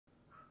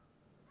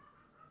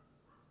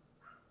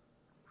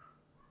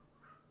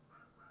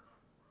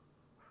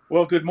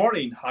Well, good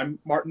morning. I'm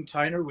Martin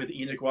Tyner with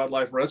Enoch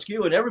Wildlife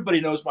Rescue, and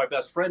everybody knows my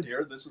best friend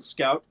here. This is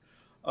Scout,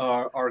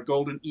 our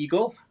golden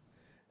eagle,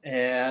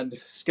 and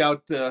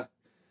Scout and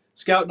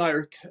I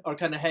are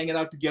kind of hanging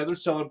out together,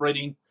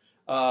 celebrating,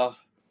 uh,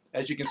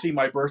 as you can see,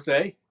 my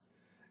birthday.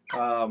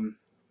 Um,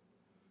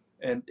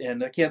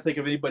 and I can't think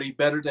of anybody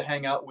better to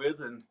hang out with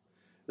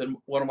than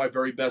one of my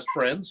very best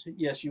friends.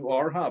 Yes, you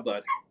are, huh,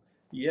 bud?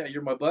 Yeah,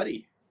 you're my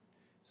buddy.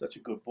 Such a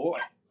good boy.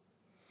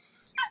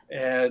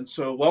 And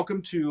so,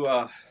 welcome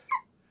to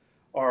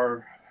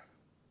our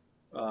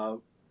uh,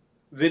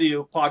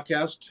 video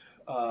podcast,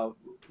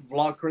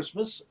 vlog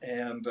Christmas.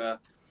 And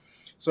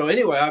so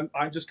anyway,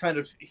 I'm just kind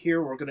of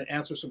here. We're going to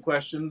answer some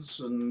questions,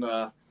 and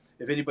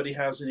if anybody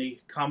has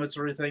any comments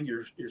or anything,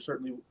 you're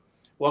certainly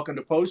welcome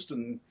to post.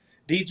 And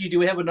DG, do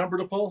we have a number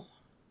to pull?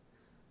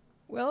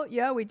 Well,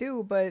 yeah, we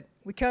do, but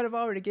we kind of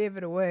already gave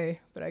it away.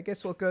 But I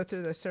guess we'll go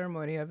through the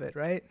ceremony of it,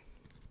 right?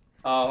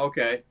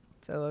 Okay.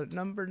 So,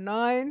 number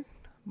 9,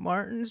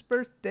 Martin's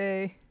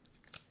birthday.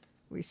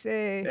 We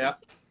say, Yeah.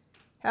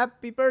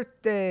 Happy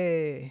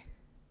birthday.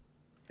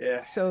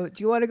 Yeah. So,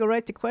 do you want to go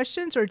right to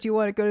questions, or do you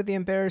want to go to the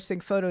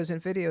embarrassing photos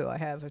and video I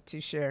have to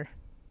share?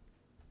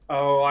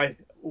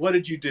 What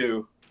did you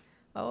do?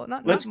 Oh,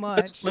 not Let's let's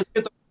much. let's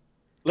get the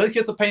let's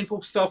get the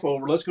painful stuff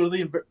over. Let's go to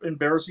the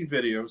embarrassing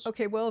videos.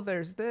 Okay, well,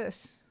 there's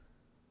this.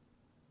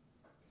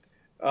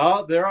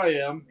 Oh, there I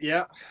am.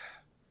 Yeah.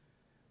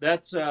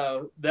 That's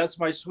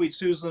my sweet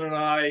Susan and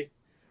I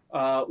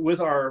with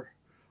our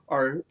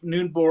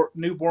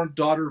newborn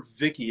daughter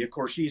Vicky. Of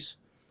course, she's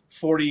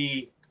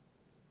 40.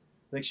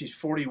 I think she's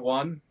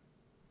 41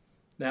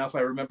 now, if I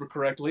remember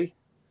correctly.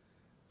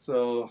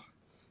 So,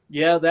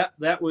 yeah,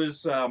 that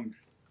was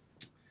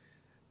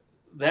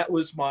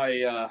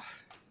my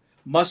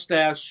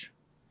mustache,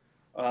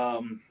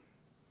 um,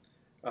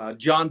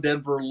 John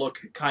Denver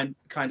look kind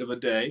of a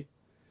day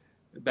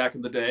back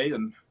in the day,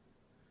 and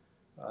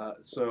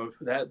so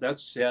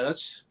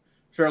that's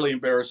fairly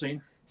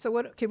embarrassing. So,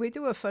 what can we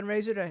do a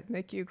fundraiser to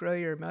make you grow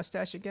your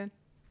mustache again?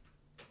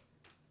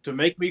 To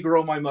make me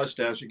grow my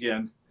mustache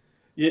again.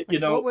 You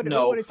Like, know, what would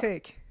no. it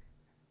take?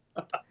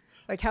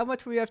 Like, how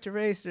much would we have to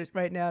raise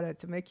right now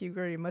to make you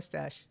grow your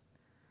mustache?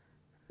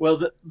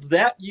 Well,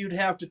 that you'd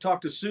have to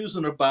talk to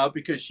Susan about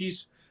because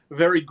she's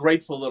very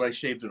grateful that I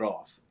shaved it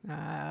off,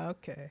 Ah,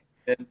 okay.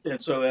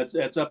 and so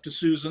that's up to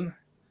Susan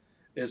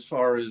as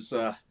far as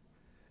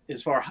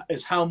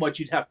how much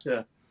you'd have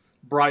to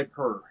bribe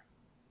her.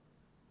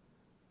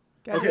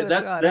 Got Okay, another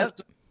that's shot up.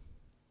 that's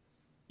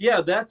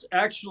yeah,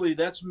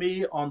 that's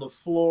me on the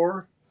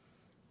floor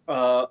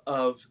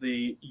of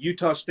the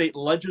Utah State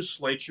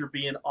Legislature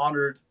being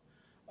honored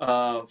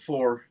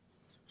for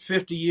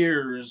 50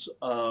 years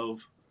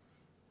of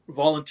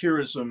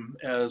volunteerism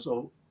as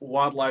a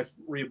wildlife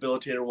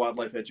rehabilitator,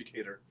 wildlife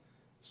educator.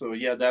 So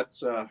yeah, that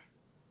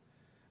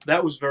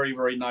was very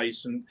very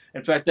nice, and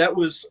in fact that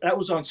was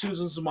on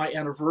Susan's and my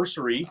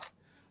anniversary.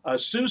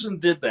 Susan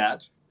did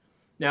that.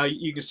 Now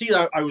you can see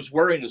that I was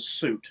wearing a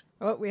suit,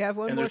 Oh, we have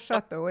one and more there's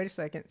shot though. Wait a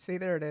second. See,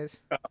 there it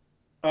is.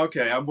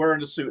 okay, I'm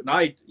wearing a suit,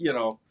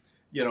 and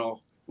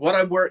what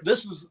I'm wearing.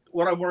 This is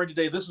what I'm wearing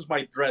today. This is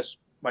my dress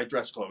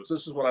clothes.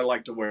 This is what I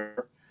like to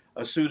wear.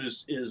 A suit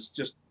is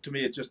just to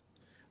me. It's just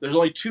there's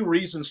only two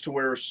reasons to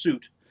wear a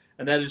suit,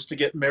 and that is to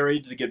get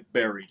married and to get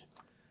buried.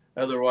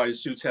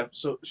 Otherwise, suits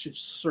should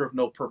serve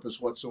no purpose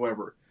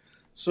whatsoever.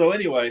 So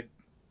anyway,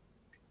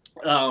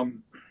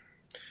 um,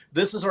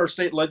 this is our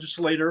state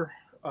legislator,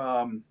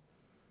 and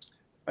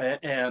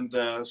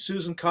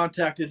Susan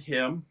contacted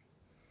him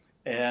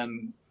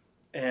and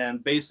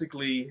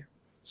basically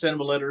sent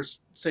him a letter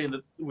saying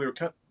that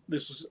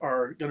this was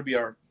our going to be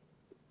our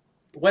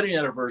wedding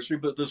anniversary,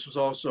 but this was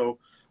also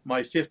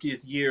my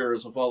 50th year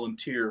as a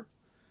volunteer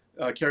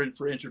caring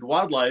for injured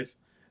wildlife.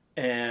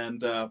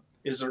 And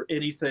is there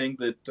anything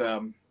that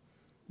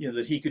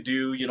that he could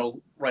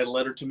do? Write a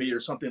letter to me or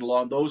something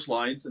along those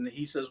lines. And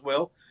he says,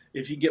 well,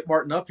 if you can get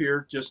Martin up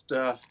here, just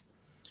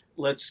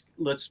let's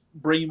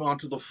bring him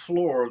onto the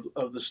floor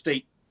of the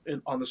state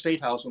on the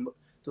state house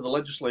to the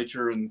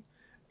legislature and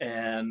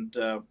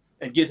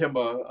get him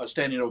a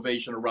standing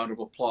ovation, a round of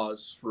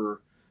applause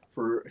for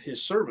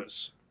his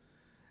service.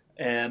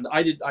 And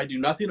I do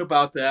nothing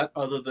about that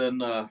other than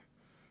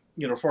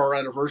for our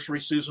anniversary,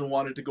 Susan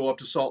wanted to go up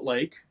to Salt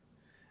Lake,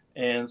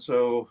 and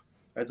so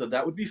I thought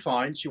that would be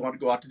fine. She wanted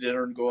to go out to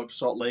dinner and go up to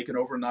Salt Lake and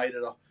overnight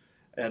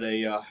at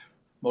a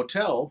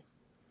motel,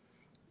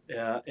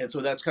 and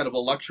so that's kind of a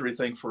luxury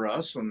thing for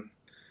us.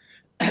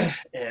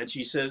 And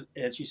she says,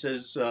 can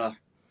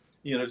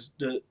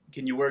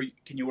you wear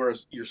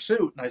your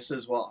suit? And I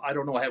says, well, I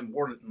don't know, I haven't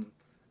worn it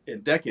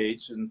in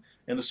decades, and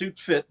the suit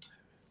fit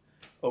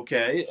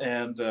okay,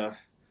 and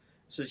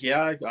says,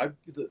 yeah, I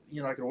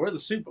can wear the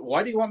suit, but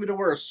why do you want me to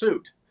wear a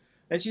suit?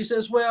 And she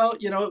says, well,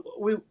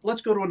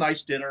 let's go to a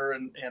nice dinner,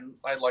 and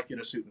I'd like you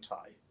in a suit and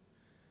tie.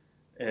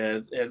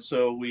 And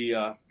so we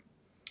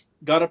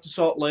got up to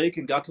Salt Lake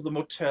and got to the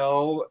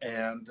motel,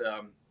 and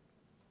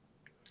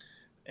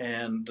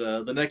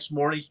the next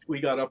morning we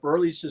got up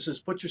early. She says,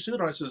 put your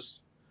suit on. I says,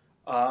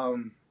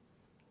 um,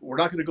 we're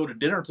not going to go to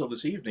dinner until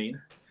this evening.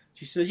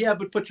 She said, yeah,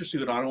 but put your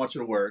suit on. I want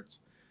you to wear it.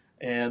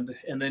 And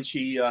then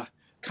she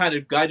kind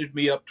of guided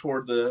me up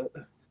toward the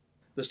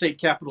state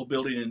capitol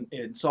building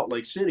in Salt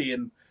Lake City.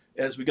 And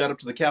as we got up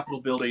to the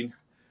Capitol building,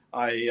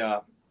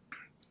 I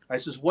I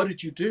says, what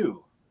did you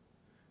do?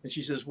 And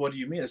she says, what do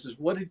you mean? I says,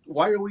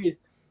 why are we,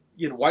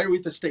 why are we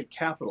at the state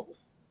capitol?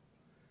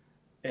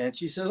 And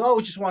she says, oh,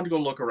 we just wanted to go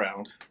look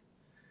around.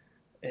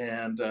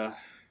 And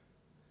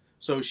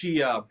so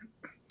she,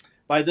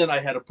 by then I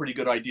had a pretty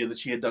good idea that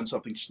she had done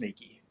something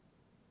sneaky.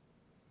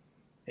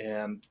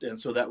 And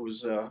so that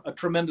was a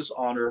tremendous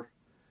honor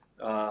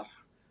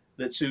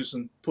that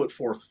Susan put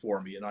forth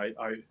for me. And I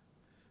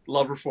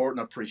love her for it and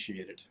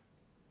appreciate it.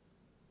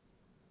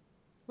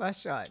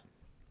 Last shot.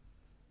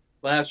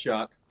 Last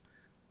shot.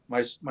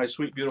 My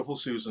sweet, beautiful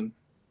Susan.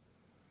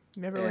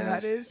 Remember where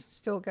that is?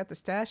 Still got the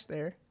stash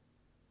there.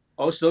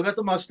 Oh, still got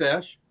the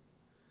mustache.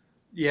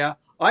 Yeah.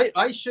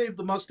 I shaved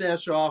the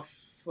mustache off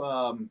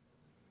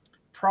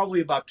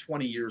probably about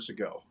 20 years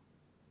ago.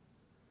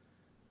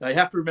 Now, you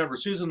have to remember,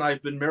 Susan and I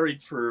have been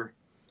married for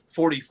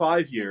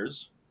 45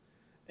 years,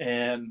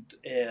 and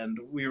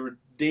we were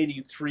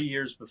dating 3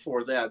 years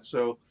before that.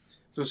 So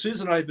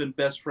Susan and I have been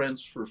best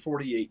friends for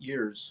 48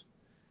 years,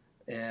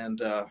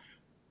 and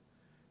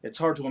it's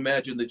hard to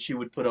imagine that she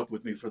would put up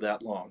with me for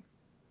that long.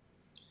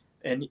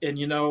 And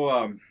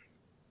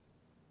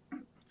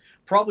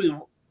probably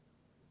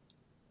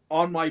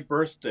on my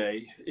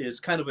birthday is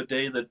kind of a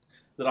day that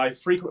I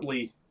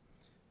frequently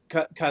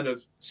kind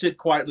of sit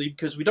quietly,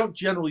 because we don't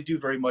generally do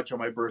very much on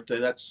my birthday.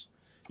 That's,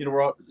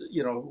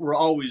 we're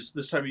always,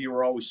 this time of year,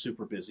 we're always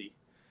super busy,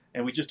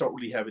 and we just don't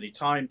really have any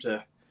time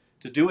to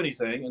do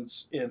anything.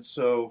 And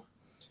so,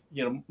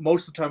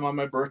 most of the time on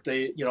my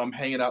birthday, I'm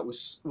hanging out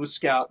with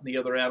Scout and the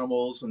other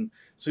animals, and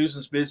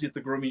Susan's busy at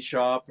the grooming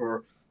shop,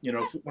 or,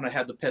 when I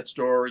had the pet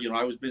store,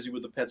 I was busy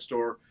with the pet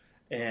store,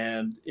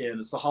 and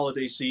it's the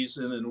holiday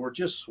season, and we're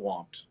just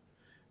swamped.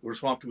 We're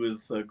swamped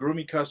with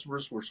grooming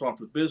customers. We're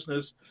swamped with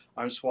business.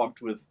 I'm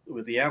swamped with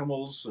the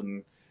animals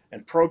and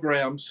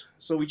programs.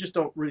 So we just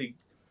don't really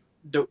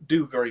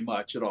do very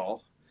much at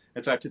all.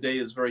 In fact, today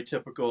is very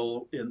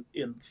typical in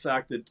the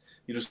fact that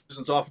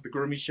Susan's off at the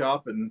grooming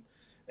shop, and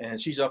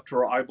she's up to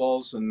her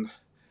eyeballs in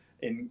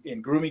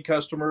grooming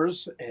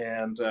customers.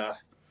 And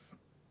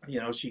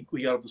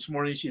we got up this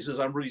morning. She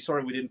says, "I'm really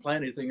sorry we didn't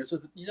plan anything." I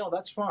says,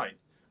 "That's fine.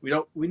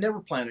 We never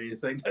plan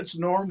anything. That's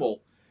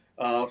normal."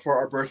 For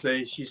our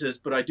birthday, she says,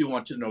 "But I do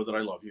want you to know that I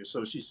love you."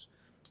 So she's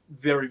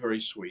very, very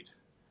sweet,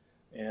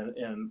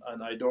 and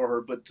I adore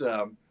her. But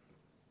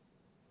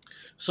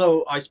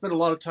so I spend a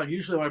lot of time.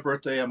 Usually on my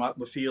birthday, I'm out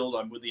in the field.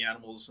 I'm with the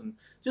animals, and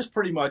just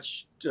pretty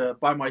much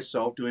by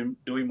myself, doing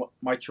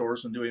my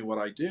chores and doing what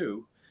I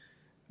do.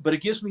 But it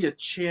gives me a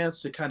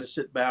chance to kind of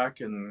sit back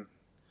and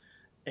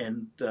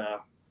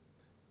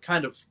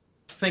kind of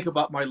think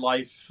about my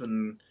life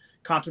and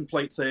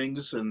contemplate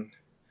things. And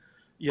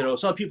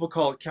some people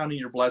call it counting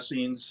your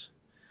blessings.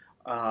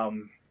 I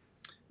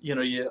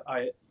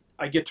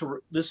get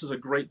to. This is a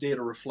great day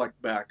to reflect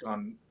back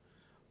on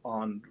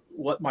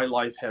what my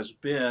life has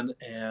been,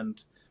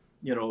 and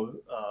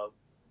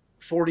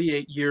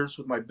 48 years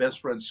with my best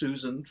friend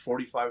Susan,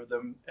 45 of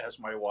them as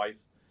my wife.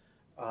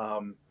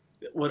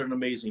 What an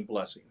amazing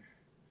blessing.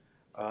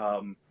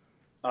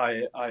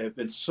 I have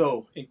been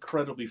so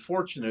incredibly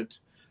fortunate.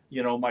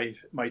 My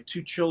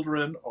two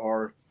children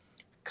are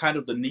kind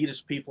of the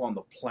neatest people on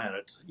the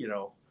planet.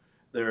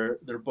 They're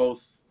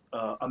both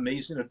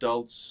amazing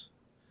adults.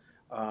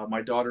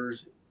 My daughter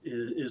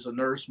is a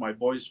nurse. My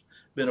boy's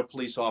been a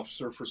police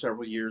officer for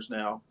several years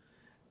now,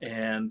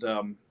 and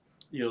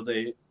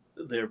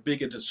they're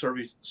big into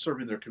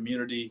serving their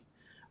community.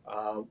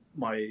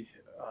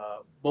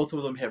 Both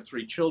of them have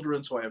 3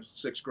 children, so I have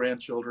 6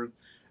 grandchildren.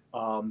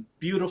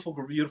 Beautiful,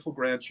 beautiful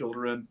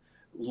grandchildren.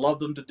 Love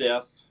them to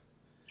death.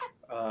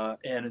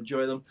 And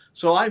enjoy them.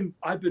 So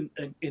I've been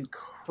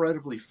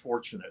incredibly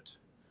fortunate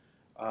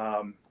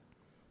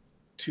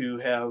to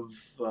have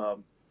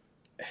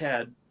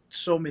had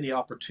so many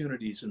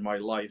opportunities in my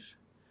life.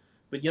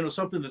 But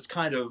something that's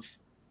kind of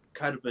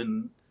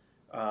been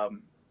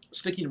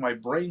sticking in my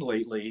brain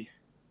lately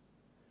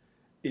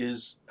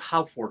is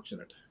how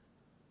fortunate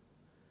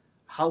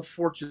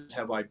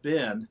have I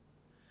been?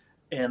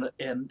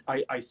 And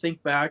I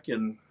think back,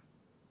 and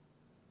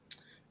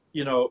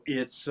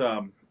it's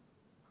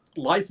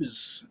life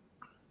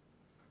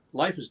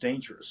is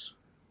dangerous,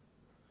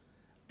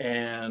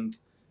 and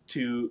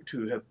to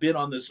have been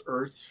on this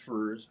earth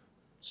for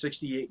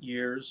 68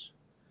 years,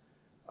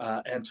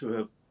 and to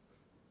have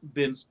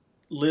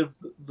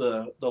lived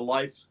the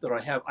life that I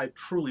have, I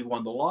truly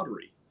won the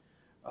lottery.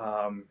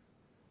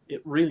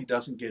 It really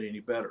doesn't get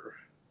any better.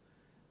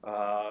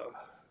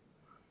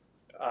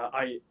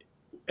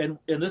 And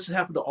this has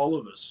happened to all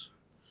of us.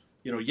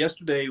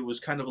 Yesterday was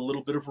kind of a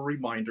little bit of a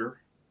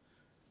reminder.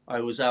 I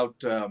was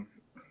out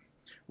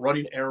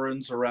running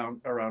errands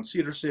around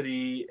Cedar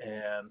City,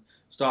 and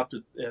stopped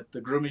at the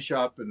grooming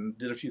shop and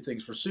did a few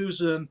things for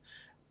Susan.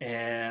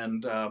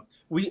 And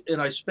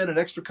I spent an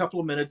extra couple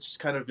of minutes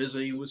kind of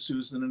visiting with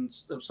Susan and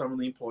some of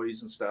the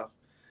employees and stuff.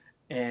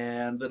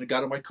 And then I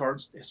got in my car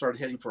and started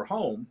heading for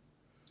home.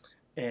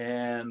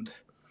 And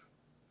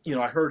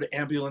I heard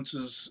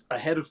ambulances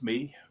ahead of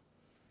me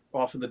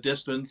off in the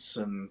distance,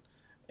 and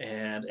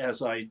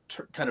as I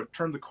kind of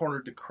turned the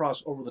corner to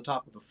cross over the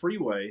top of the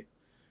freeway,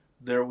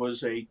 there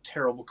was a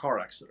terrible car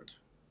accident.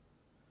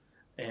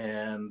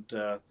 And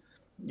the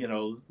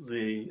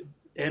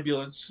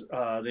ambulance,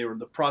 they were in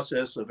the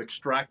process of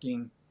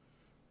extracting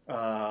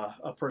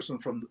a person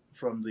from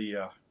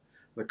the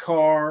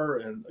car,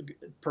 and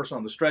a person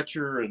on the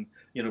stretcher, and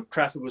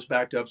traffic was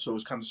backed up, so it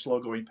was kind of slow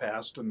going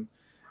past, and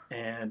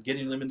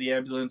getting them in the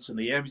ambulance,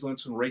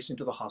 and racing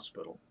to the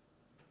hospital.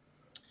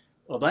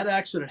 Well, that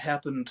accident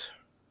happened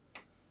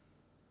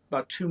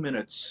about 2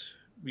 minutes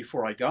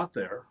before I got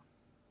there.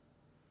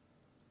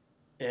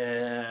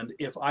 And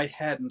if I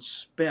hadn't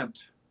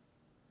spent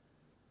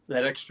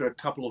that extra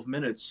couple of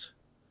minutes,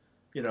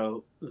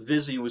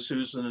 visiting with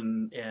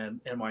Susan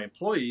and my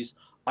employees,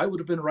 I would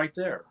have been right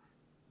there.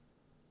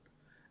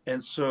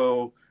 And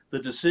so the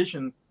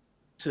decision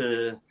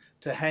to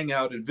hang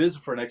out and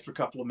visit for an extra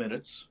couple of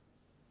minutes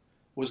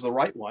was the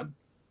right one.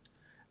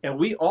 And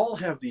we all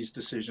have these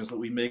decisions that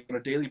we make on a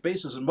daily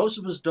basis, and most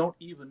of us don't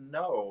even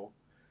know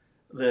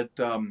that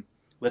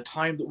the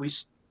time that we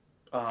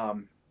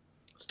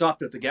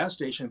stopped at the gas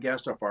station,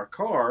 gassed up our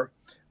car,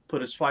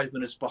 put us 5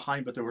 minutes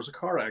behind, but there was a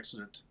car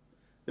accident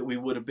that we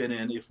would have been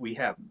in if we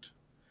hadn't.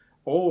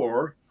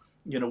 Or,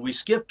 we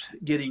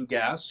skipped getting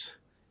gas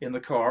in the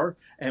car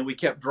and we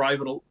kept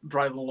driving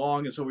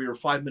along, and so we were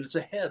 5 minutes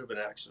ahead of an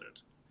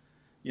accident.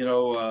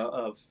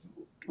 Of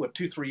what,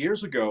 2-3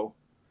 years ago,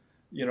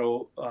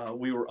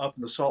 we were up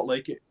in the Salt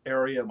Lake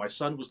area. My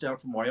son was down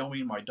from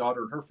Wyoming. My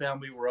daughter and her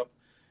family were up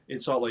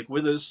in Salt Lake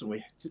with us, and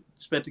we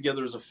spent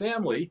together as a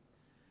family.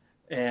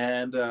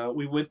 And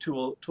we went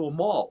to a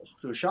mall,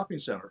 to a shopping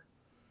center,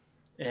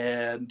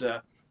 and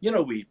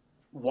we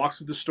walked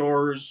through the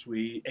stores.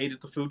 We ate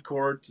at the food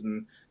court,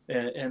 and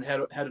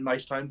had a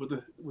nice time with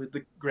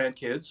the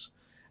grandkids.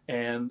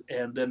 And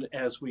then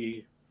as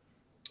we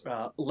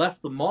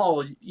left the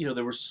mall,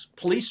 there was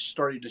police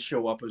starting to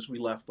show up as we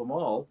left the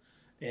mall,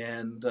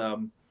 and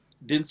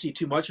didn't see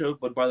too much of it.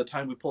 But by the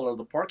time we pulled out of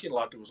the parking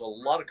lot, there was a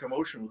lot of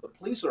commotion with the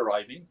police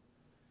arriving.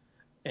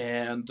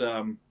 And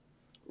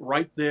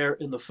right there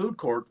in the food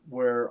court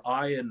where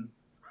I and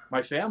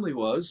my family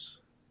was,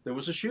 there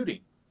was a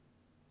shooting.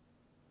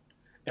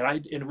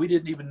 And we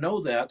didn't even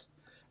know that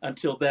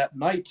until that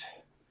night,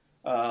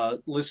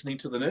 listening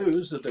to the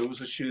news, that there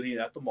was a shooting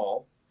at the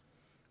mall.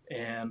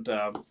 And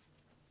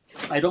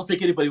I don't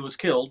think anybody was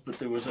killed, but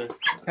there was a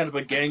kind of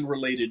a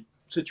gang-related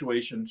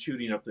situation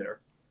shooting up there.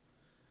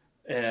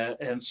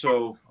 And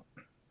so,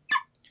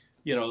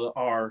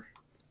 our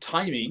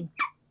timing,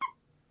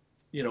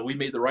 we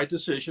made the right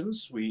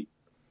decisions.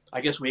 I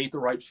guess we ate the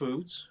right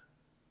foods.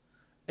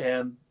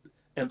 And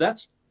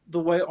that's the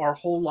way our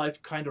whole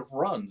life kind of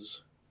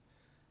runs.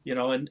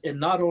 And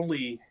not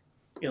only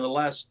in the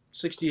last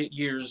 68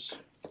 years,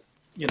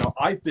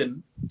 I've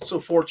been so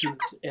fortunate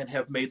and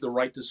have made the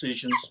right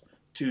decisions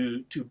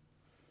to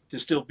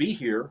still be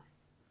here.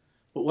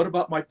 But what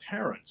about my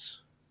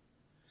parents?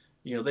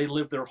 They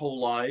lived their whole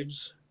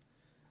lives,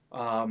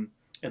 and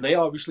they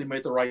obviously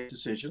made the right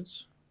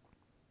decisions,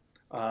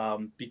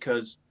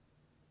 because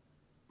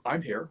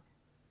I'm here.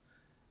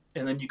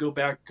 And then you go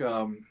back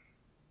to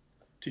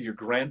your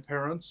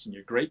grandparents and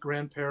your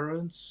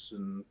great-grandparents,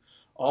 and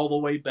all the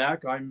way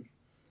back. I'm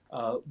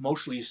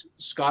mostly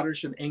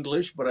Scottish and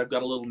English, but I've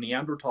got a little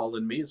Neanderthal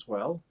in me as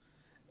well.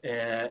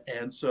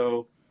 And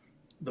so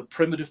the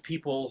primitive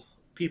peoples,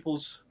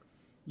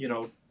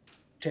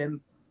 10,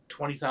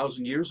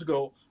 20,000 years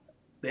ago,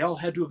 they all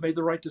had to have made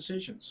the right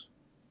decisions.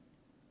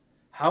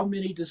 How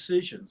many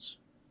decisions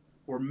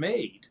were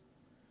made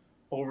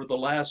over the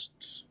last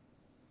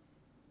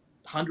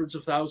hundreds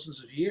of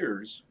thousands of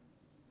years,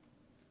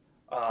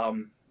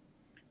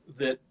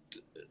 that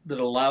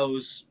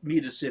allows me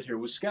to sit here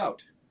with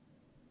Scout?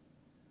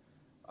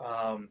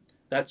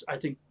 That's, I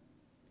think,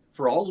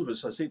 for all of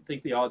us, I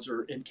think the odds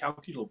are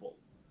incalculable.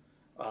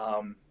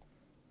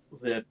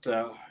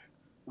 That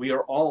we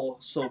are all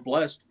so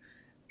blessed,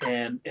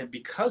 and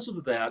because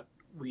of that,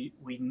 we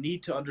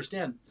need to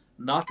understand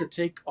not to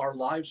take our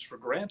lives for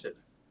granted.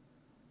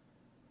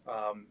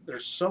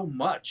 There's so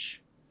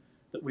much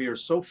that we are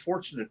so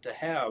fortunate to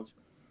have,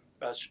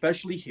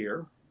 especially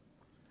here,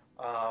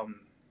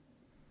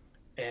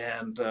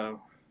 and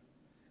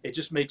it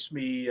just makes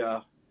me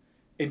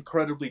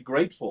incredibly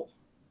grateful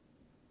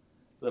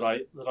that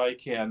I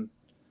can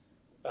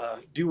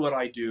do what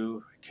I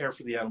do, care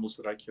for the animals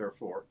that I care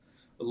for,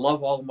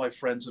 love all of my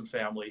friends and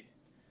family,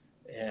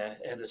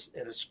 and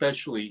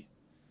especially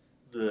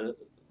the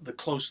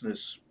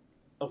closeness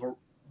of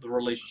the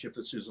relationship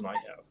that Susan and I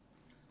have.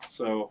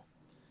 So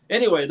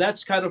anyway,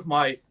 that's kind of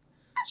my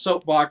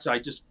soapbox.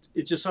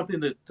 It's just something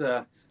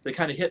that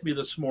kind of hit me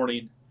this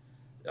morning.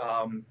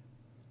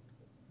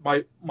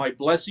 My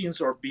blessings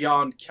are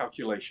beyond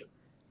calculation,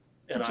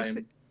 and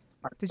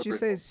Did you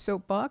say Grateful.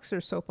 soapbox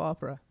or soap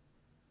opera?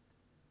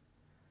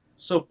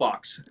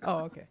 Soapbox.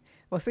 Oh, okay.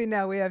 Well, see,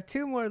 now we have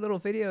two more little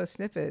video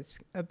snippets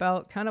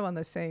about kind of on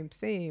the same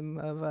theme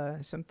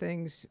of some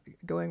things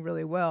going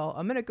really well.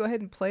 I'm going to go ahead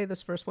and play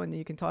this first one, and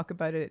you can talk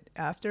about it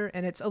after.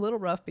 And it's a little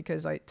rough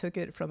because I took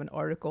it from an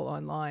article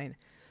online.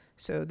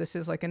 So this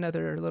is like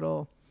another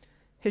little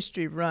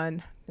history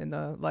run in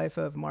the life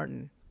of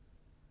Martin.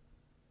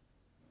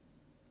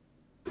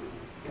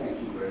 Thank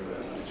you very,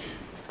 very much.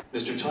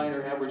 Mr.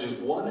 Tyner averages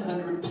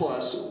 100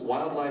 plus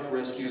wildlife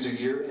rescues a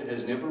year and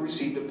has never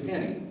received a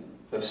penny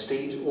of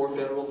state or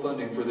federal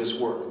funding for this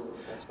work.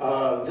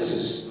 This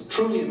is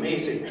truly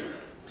amazing.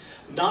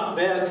 Not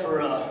bad for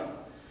a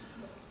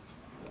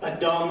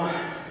dumb,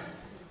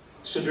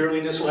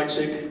 severely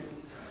dyslexic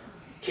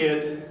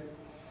kid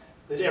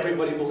that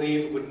everybody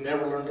believed would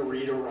never learn to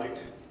read or write.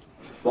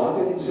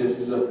 Vlogmas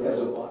exists as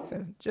a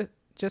So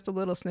just a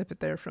little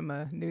snippet there from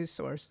a news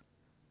source.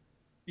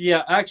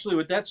 Yeah, actually,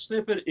 what that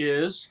snippet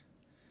is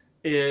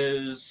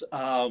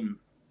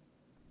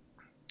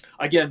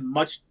again,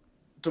 much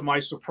to my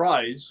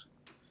surprise,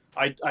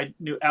 I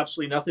knew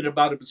absolutely nothing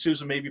about it, but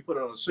Susan made me put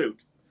on a suit.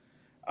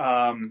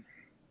 Um,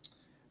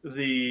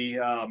 the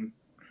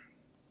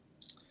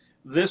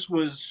This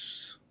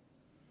was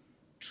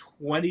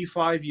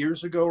 25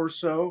 years ago or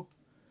so.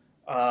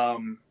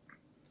 20,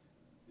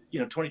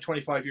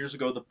 25 years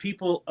ago, the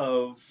people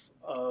of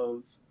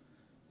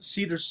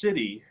Cedar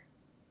City,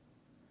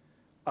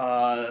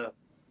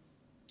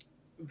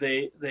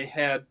 they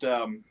had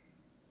and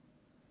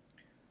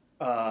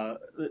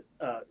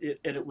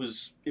it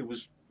was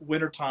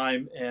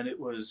wintertime, and it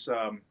was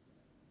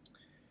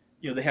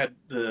they had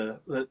the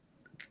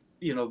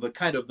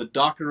kind of the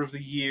doctor of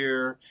the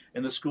year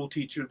and the school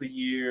teacher of the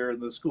year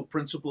and the school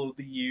principal of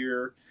the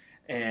year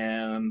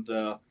and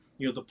the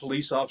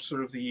police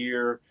officer of the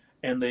year,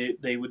 and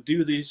they would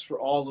do these for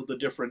all of the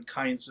different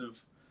kinds of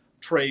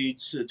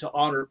trades to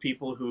honor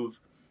people who've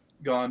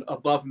gone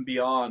above and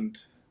beyond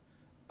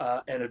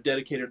and have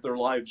dedicated their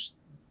lives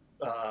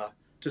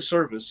to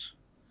service.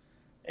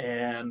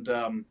 And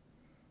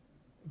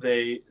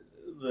the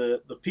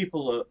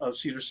people of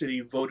Cedar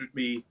City voted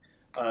me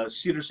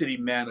Cedar City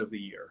Man of the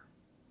Year,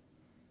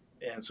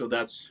 and so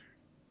that's,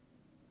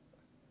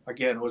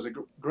 again, it was a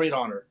great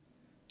honor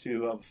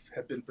to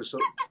have been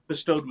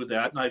bestowed with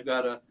that. And I've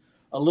got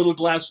a little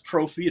glass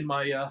trophy in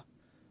my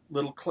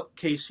little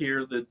case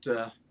here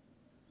that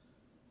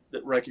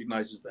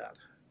recognizes that.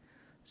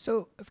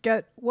 So I've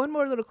got one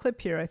more little clip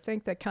here. I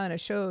think that kind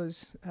of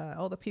shows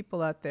all the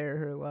people out there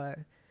who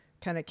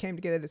kind of came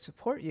together to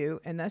support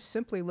you, and that's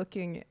simply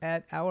looking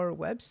at our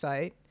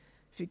website.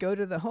 If you go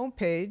to the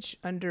homepage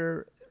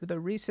under the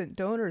recent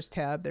donors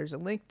tab, there's a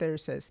link there that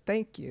says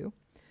thank you,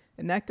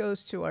 and that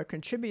goes to our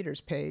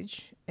contributors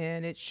page,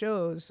 and it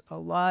shows a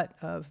lot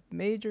of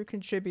major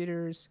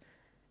contributors.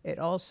 It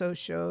also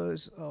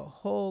shows a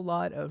whole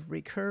lot of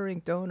recurring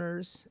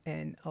donors,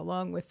 and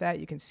along with that,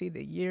 you can see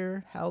the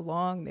year, how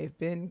long they've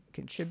been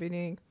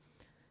contributing.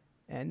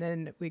 And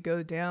then we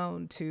go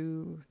down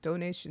to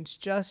donations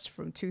just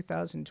from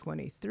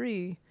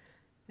 2023,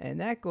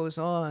 and that goes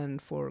on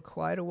for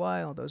quite a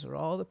while. Those are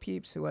all the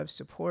peeps who have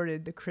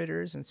supported the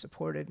critters and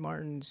supported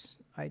Martin's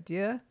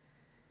idea.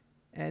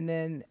 And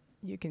then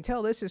you can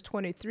tell this is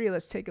 23.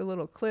 Let's take a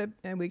little clip,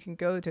 and we can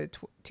go to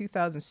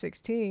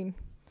 2016,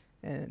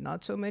 and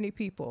not so many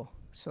people.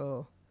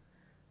 So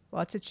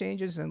lots of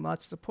changes and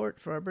lots of support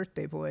for our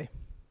birthday boy.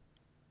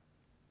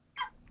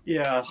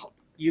 Yeah,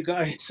 you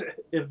guys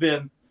have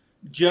been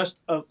just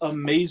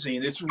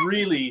amazing. It's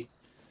really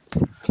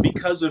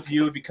because of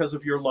you, because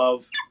of your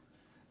love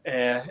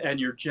and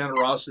your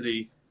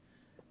generosity,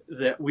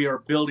 that we are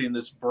building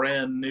this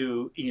brand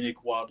new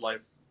Enoch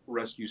Wildlife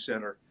Rescue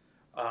Center.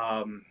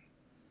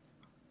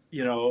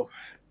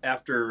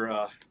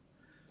 After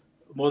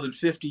more than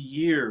 50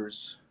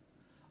 years,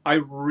 I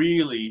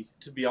really,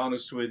 to be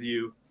honest with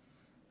you,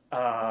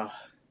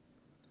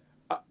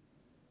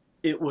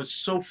 it was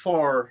so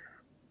far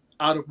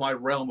out of my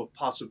realm of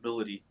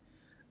possibility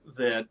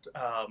that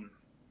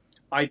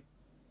I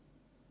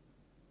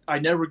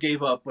never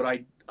gave up, but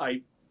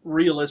I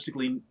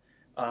realistically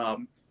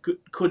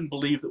couldn't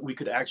believe that we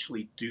could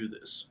actually do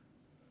this,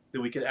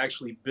 that we could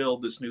actually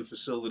build this new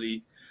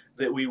facility,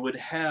 that we would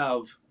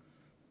have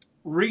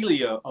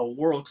really a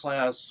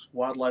world-class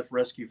wildlife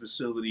rescue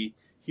facility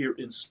here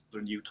in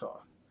southern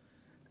Utah.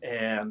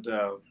 And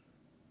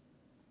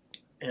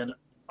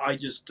I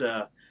just,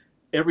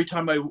 every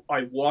time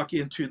I walk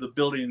into the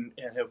building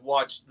and have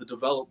watched the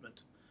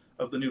development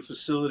of the new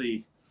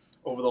facility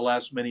over the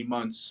last many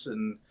months,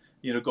 and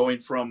going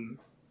from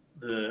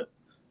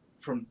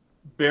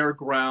bare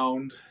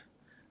ground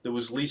that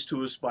was leased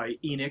to us by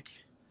Enoch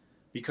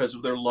because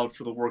of their love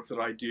for the work that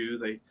I do.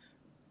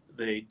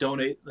 They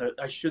donate,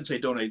 I shouldn't say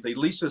donate, they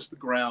lease us the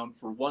ground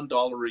for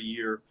 $1 a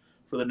year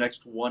for the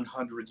next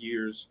 100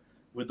 years,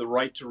 with the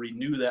right to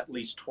renew that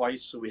lease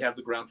twice, so we have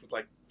the ground for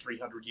like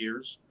 300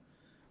 years.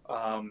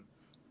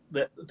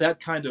 That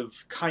kind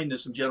of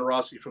kindness and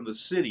generosity from the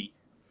city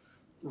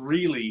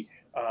really,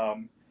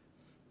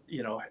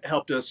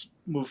 helped us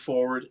move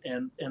forward.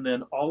 And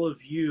then all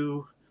of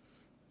you,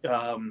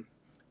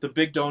 the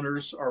big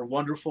donors are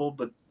wonderful,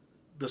 but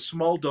the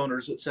small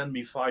donors that send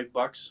me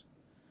 $5,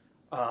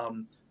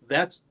 um,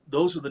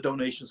 those are the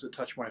donations that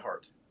touch my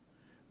heart.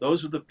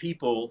 Those are the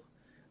people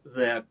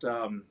that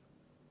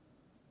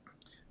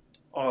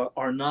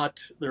are not.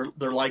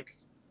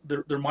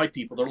 They're my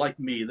people. They're like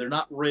me. They're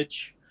not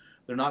rich.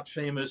 They're not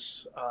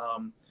famous.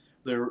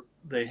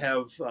 They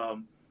have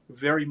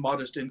very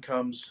modest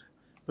incomes,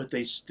 but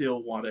they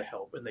still want to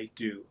help, and they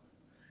do.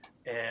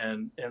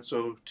 And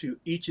so to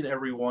each and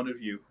every one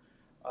of you,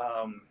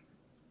 um,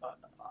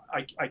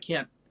 I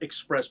can't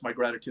express my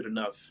gratitude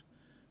enough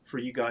for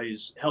you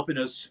guys helping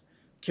us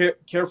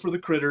care for the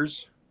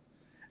critters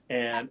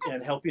and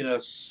helping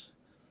us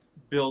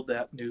build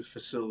that new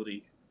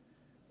facility.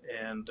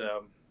 And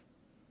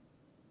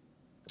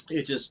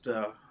it just,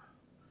 like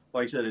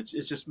I said, it's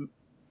just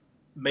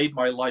made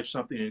my life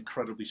something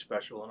incredibly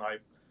special, and I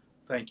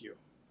thank you.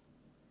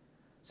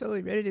 So, are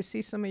you ready to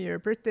see some of your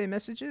birthday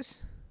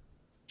messages?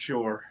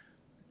 Sure.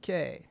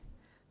 Okay.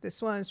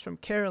 This one is from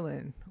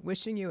Carolyn.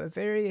 Wishing you a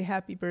very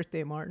happy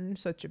birthday, Martin.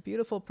 Such a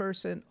beautiful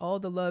person. All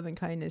the love and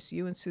kindness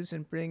you and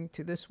Susan bring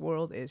to this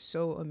world is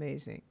so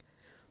amazing.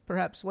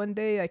 Perhaps one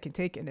day I can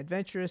take an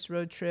adventurous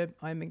road trip.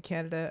 I'm in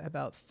Canada,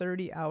 about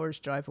 30 hours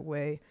drive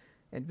away,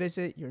 and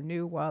visit your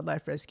new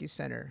wildlife rescue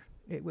center.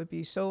 It would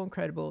be so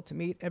incredible to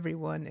meet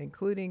everyone,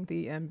 including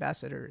the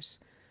ambassadors.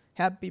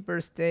 Happy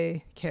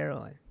birthday,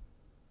 Carolyn.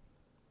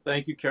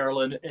 Thank you,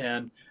 Carolyn.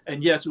 And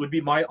yes, it would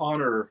be my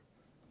honor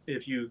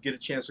if you get a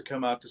chance to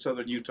come out to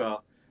Southern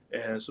Utah,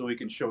 and so we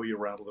can show you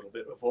around a little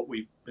bit of what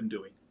we've been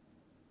doing.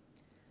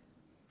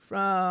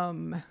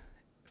 From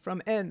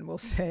N, we'll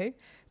say,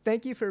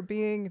 thank you for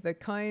being the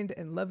kind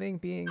and loving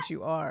beings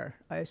you are.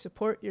 I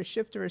support your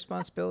shift of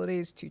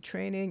responsibilities to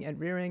training and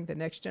rearing the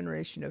next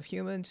generation of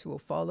humans who will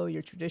follow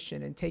your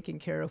tradition in taking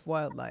care of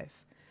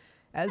wildlife.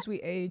 As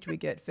we age, we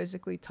get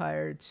physically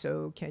tired,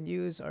 so can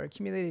use our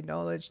accumulated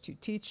knowledge to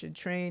teach and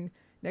train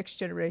next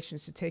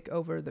generations to take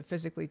over the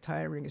physically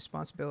tiring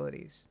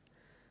responsibilities.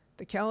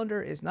 The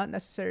calendar is not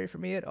necessary for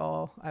me at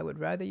all. I would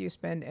rather you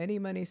spend any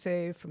money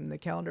saved from the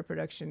calendar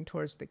production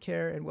towards the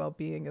care and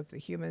well-being of the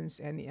humans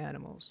and the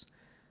animals.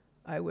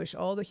 I wish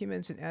all the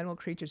humans and animal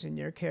creatures in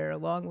your care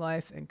long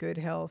life and good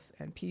health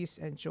and peace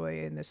and joy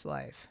in this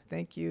life.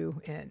 Thank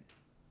you, N.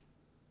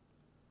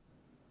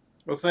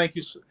 Well, thank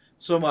you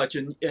so much.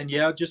 And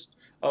yeah, just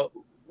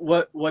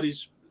what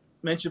he's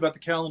mentioned about the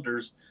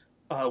calendars.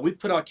 We've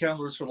put out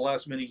calendars for the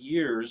last many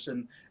years,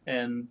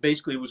 and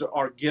basically it was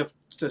our gift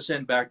to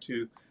send back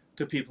to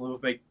people who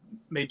have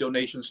made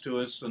donations to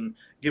us and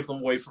give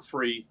them away for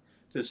free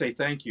to say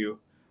thank you.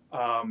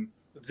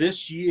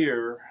 This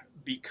year,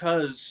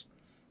 because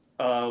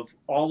of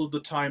all of the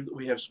time that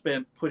we have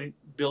spent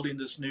building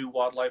this new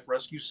wildlife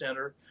rescue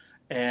center,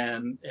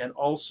 and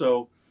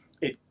also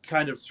it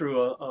kind of threw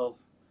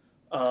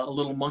a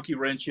little monkey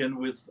wrench in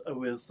with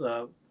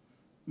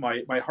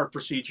my heart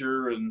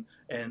procedure and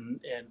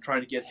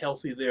trying to get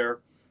healthy there.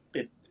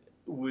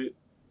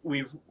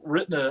 We've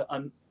written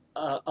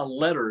a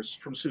letters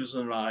from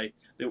Susan and I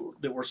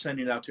that we're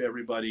sending out to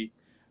everybody,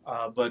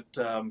 but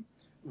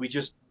we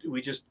just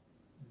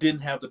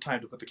didn't have the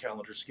time to put the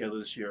calendars together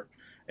this year,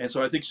 and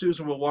so I think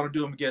Susan will want to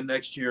do them again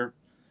next year,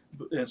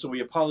 and so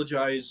we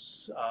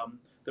apologize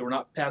that we're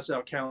not passing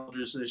out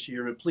calendars this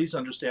year, and please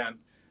understand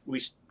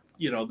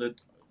that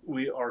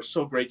we are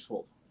so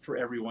grateful for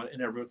everyone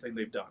and everything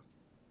they've done.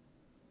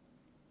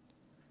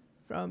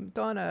 From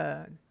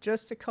Donna,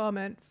 just a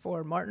comment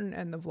for Martin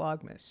and the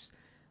Vlogmas.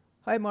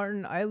 Hi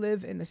Martin, I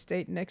live in the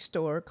state next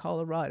door,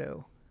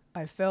 Colorado.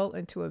 I fell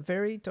into a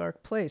very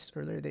dark place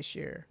earlier this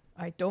year.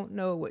 I don't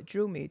know what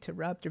drew me to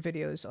raptor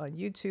videos on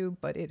YouTube,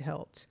 but it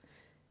helped.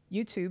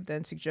 YouTube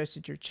then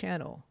suggested your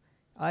channel.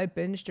 I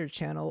binged your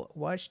channel,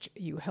 watched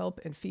you help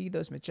and feed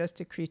those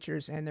majestic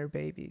creatures and their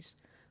babies.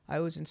 I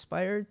was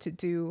inspired to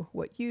do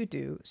what you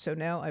do, so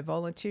now I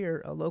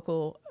volunteer a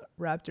local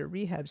raptor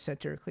rehab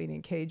center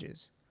cleaning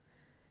cages.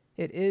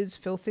 It is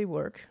filthy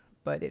work,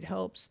 but it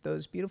helps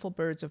those beautiful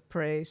birds of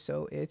prey,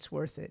 so it's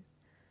worth it.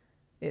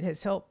 It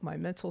has helped my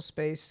mental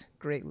space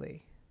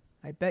greatly.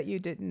 I bet you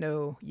didn't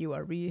know you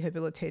are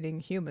rehabilitating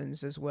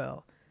humans as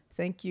well.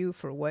 Thank you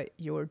for what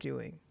you're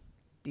doing.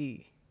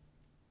 D.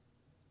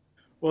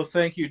 Well,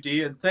 thank you,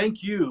 Dee, and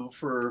thank you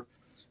for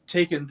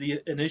taking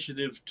the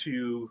initiative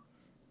to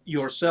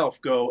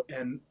yourself go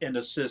and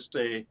assist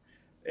a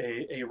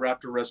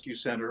raptor rescue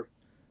center.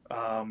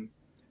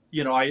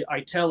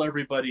 I tell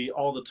everybody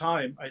all the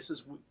time, I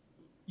says,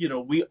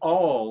 we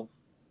all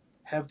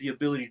have the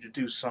ability to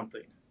do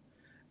something.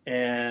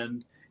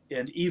 And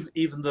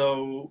even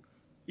though,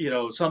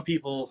 some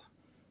people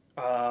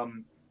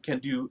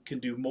can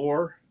do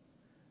more,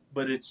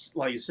 but it's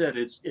like you said,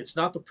 it's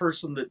not the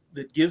person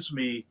that gives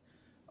me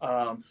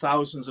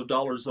thousands of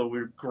dollars, though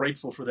we're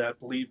grateful for that,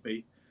 believe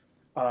me.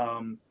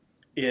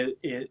 It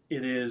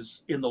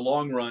is, in the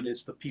long run,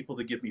 it's the people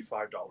that give me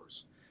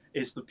 $5.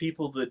 It's the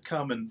people that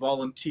come and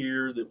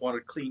volunteer, that want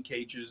to clean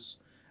cages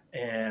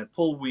and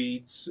pull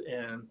weeds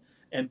and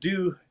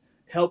do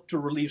help to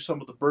relieve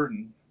some of the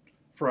burden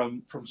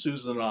from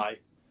Susan and I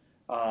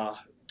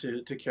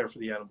to care for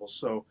the animals.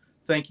 So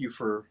thank you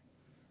for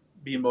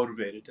being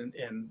motivated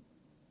and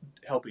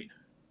helping.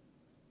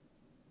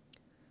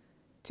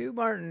 To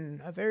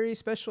Martin, a very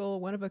special,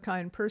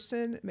 one-of-a-kind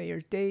person, may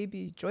your day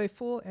be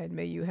joyful and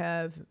may you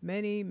have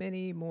many,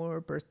 many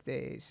more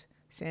birthdays.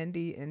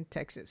 Sandy in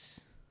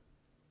Texas.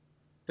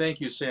 Thank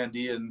you,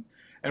 Sandy, and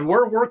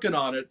we're working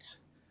on it.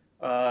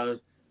 I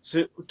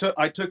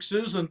took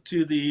Susan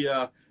to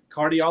the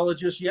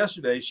cardiologist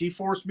yesterday. She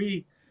forced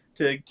me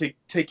to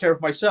take care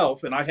of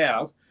myself, and I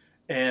have.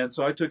 And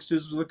so I took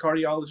Susan to the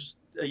cardiologist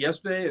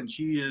yesterday, and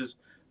she is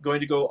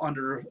going to go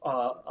under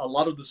a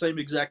lot of the same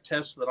exact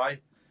tests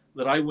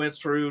that I went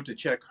through to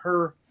check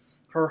her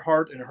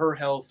heart and her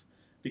health,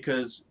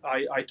 because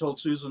I told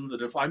Susan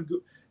that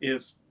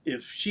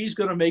if she's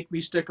going to make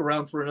me stick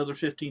around for another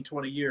 15,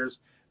 20 years,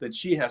 then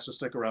she has to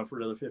stick around for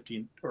another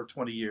 15 or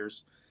 20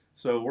 years.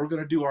 So we're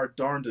going to do our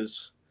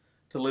darndest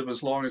to live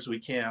as long as we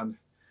can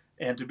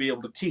and to be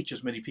able to teach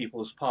as many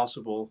people as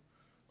possible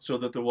so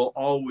that there will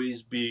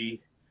always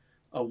be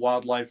a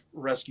wildlife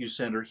rescue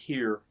center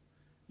here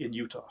in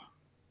Utah.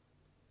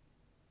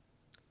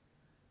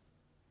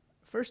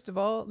 First of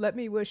all, let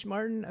me wish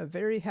Martin a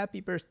very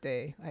happy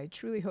birthday. I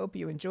truly hope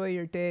you enjoy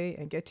your day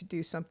and get to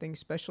do something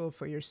special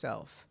for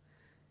yourself.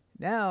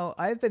 Now,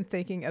 I've been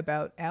thinking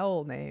about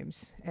owl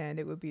names, and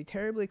it would be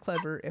terribly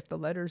clever if the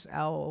letters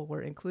owl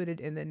were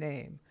included in the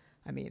name.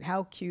 I mean,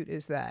 how cute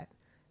is that?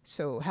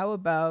 So how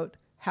about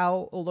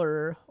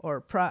howler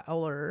or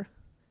prowler?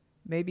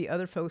 Maybe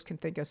other folks can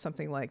think of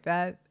something like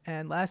that.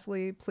 And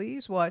lastly,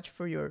 please watch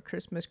for your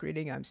Christmas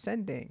greeting I'm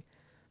sending.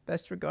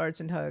 Best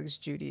regards and hugs,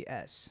 Judy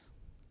S.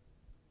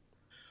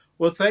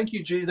 Well, thank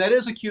you, Judy. That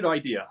is a cute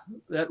idea.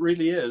 That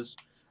really is.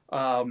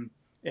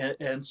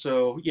 And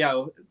so,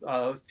 yeah,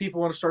 if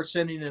people want to start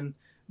sending in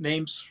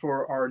names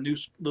for our new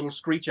little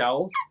screech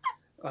owl,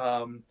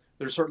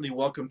 they're certainly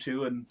welcome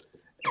to. And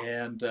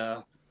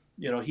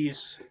you know,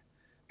 he's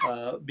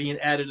being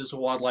added as a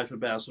wildlife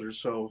ambassador.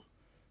 So,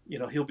 you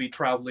know, he'll be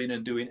traveling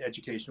and doing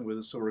education with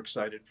us. So we're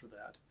excited for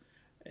that.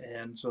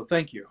 And so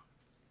thank you.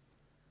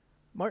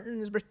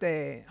 Martin's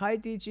birthday. Hi,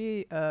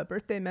 DG.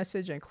 Birthday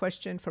message and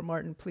question for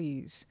Martin,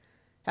 please.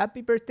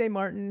 Happy birthday,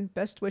 Martin.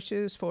 Best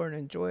wishes for an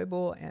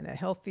enjoyable and a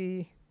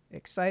healthy,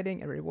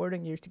 exciting, and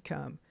rewarding year to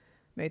come.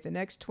 May the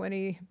next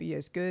 20 be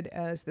as good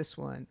as this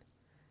one.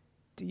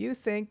 Do you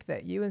think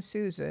that you and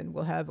Susan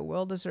will have a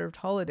well-deserved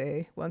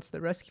holiday once the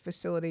rescue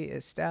facility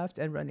is staffed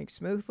and running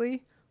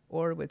smoothly,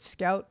 or would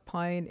Scout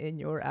pine in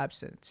your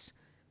absence?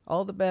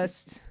 All the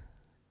best,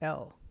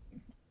 L.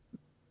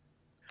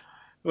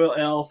 Well,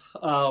 Al,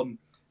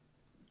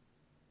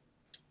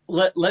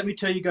 let me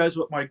tell you guys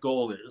what my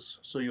goal is,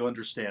 so you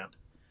understand.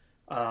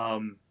 I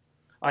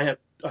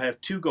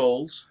have two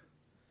goals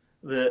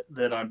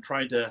that I'm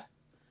trying to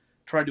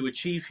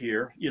achieve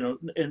here. You know,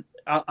 and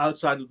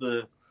outside of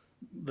the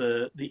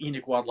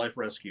Enoch Wildlife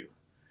Rescue.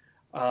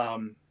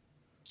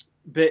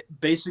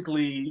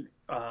 Basically,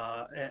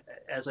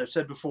 as I've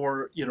said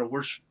before, you know,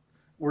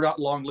 we're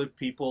not long-lived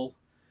people,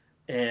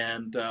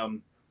 and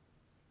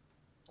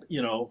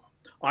you know,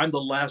 I'm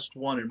the last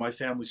one in my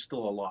family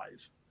still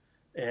alive,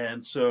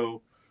 and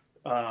so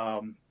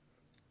I'm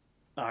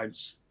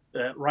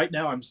right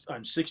now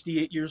I'm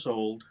 68 years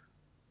old.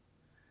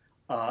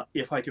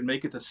 If I can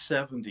make it to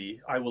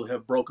 70, I will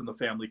have broken the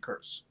family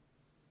curse.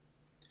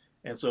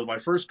 And so my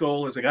first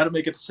goal is I got to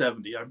make it to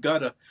 70. I've got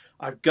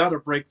to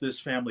break this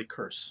family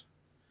curse.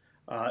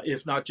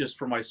 If not just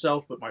for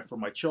myself, but for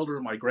my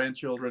children, my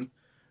grandchildren.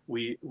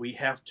 We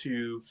have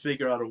to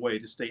figure out a way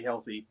to stay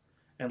healthy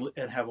and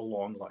have a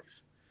long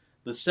life.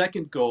 The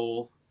second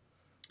goal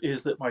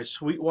is that my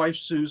sweet wife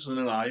Susan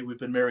and I, we've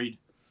been married,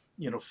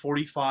 you know,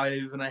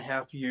 45 and a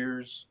half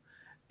years,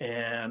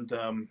 and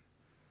the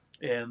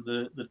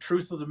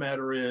truth of the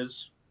matter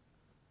is,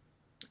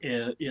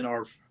 in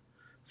our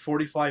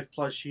 45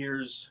 plus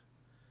years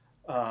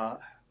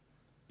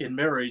in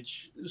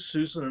marriage,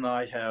 Susan and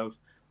I have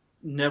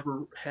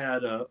never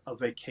had a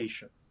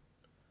vacation.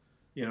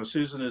 You know,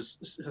 Susan is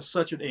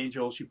such an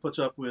angel. She puts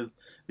up with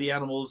the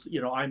animals.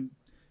 You know,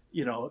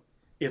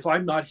 if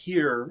I'm not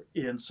here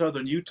in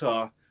southern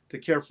Utah to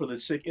care for the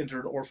sick,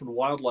 injured, and orphaned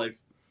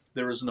wildlife,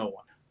 there is no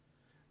one.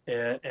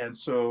 And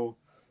so,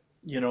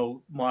 you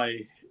know,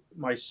 my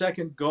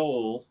second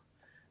goal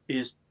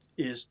is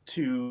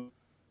to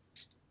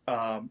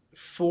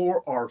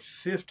for our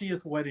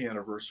 50th wedding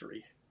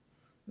anniversary,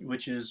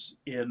 which is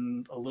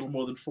in a little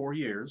more than 4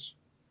 years,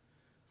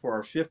 for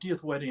our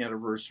 50th wedding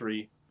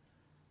anniversary,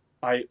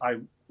 I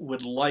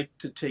would like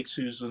to take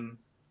Susan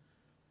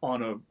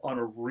on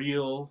a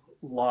real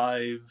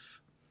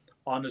live,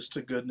 honest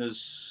to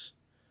goodness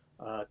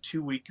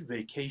 2-week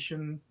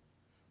vacation.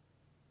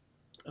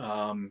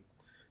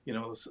 You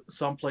know,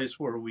 someplace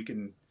where we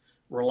can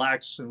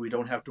relax and we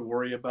don't have to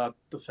worry about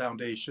the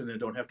foundation and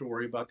don't have to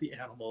worry about the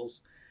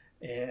animals,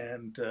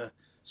 and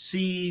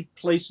see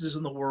places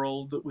in the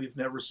world that we've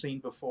never seen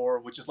before,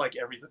 which is like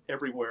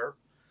everywhere.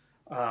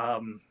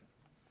 And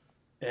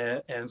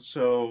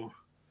so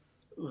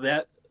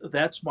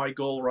that's my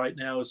goal right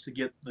now, is to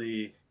get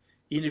the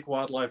Enoch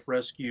Wildlife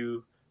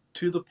Rescue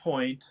to the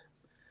point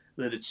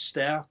that it's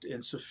staffed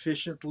and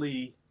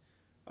sufficiently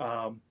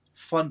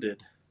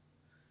funded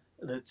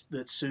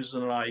that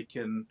Susan and I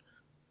can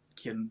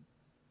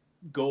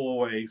go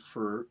away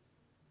for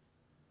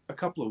a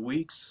couple of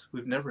weeks.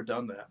 We've never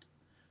done that.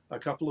 A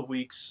couple of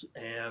weeks,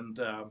 and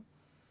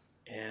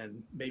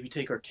maybe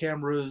take our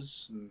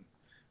cameras and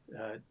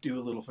do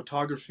a little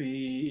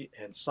photography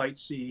and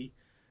sightsee.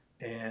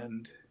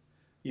 And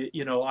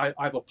you know, I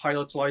have a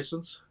pilot's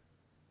license,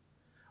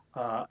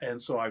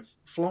 and so I've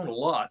flown a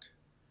lot,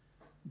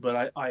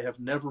 but I have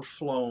never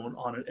flown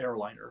on an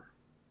airliner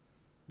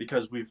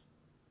because we've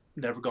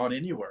never gone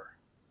anywhere.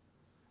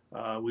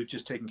 We've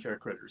just taken care of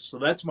critters. So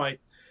that's my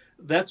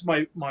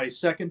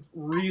second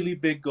really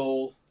big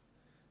goal,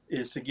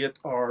 is to get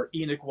our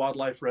Enoch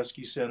Wildlife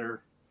Rescue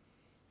Center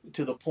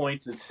to the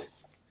point that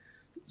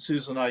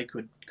Susan and I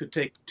could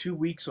take 2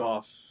 weeks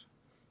off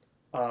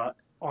on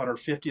our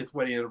 50th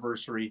wedding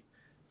anniversary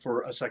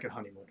for a second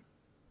honeymoon.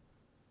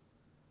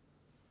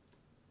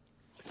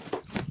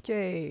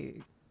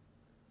 Okay.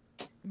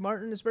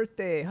 Martin's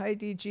birthday. Hi,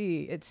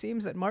 DG. It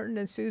seems that Martin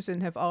and Susan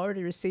have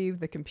already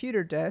received the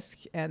computer desk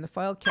and the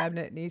file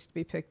cabinet needs to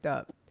be picked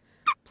up.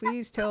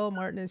 Please tell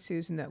Martin and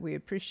Susan that we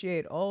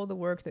appreciate all the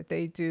work that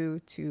they do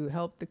to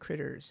help the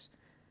critters.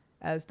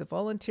 As the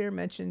volunteer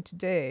mentioned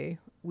today,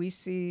 we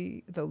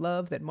see the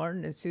love that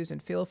Martin and Susan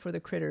feel for the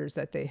critters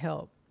that they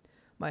help.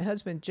 My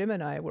husband Jim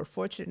and I were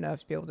fortunate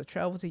enough to be able to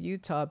travel to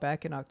Utah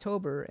back in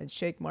October and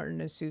shake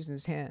Martin and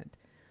Susan's hand.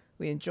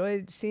 We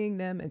enjoyed seeing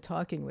them and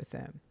talking with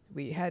them.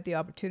 We had the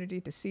opportunity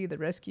to see the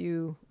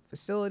rescue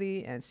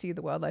facility and see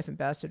the wildlife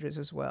ambassadors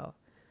as well.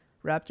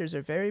 Raptors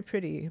are very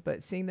pretty,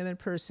 but seeing them in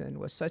person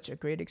was such a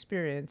great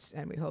experience,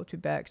 and we hope to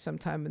be back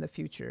sometime in the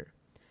future.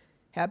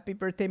 Happy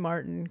birthday,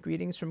 Martin.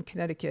 Greetings from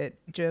Connecticut,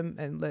 Jim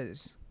and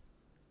Liz.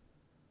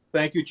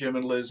 Thank you, Jim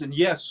and Liz. And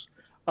yes,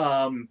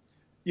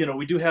 you know,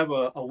 we do have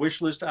a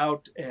wish list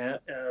out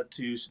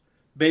to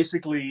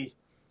basically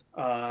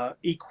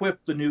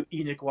equip the new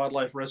Enoch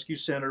Wildlife Rescue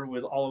Center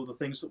with all of the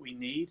things that we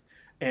need.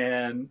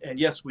 And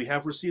yes, we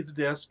have received the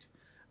desk,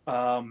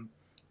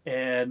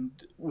 and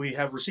we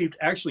have received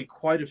actually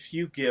quite a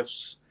few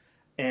gifts,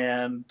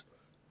 and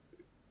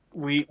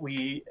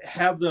we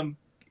have them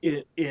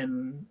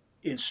in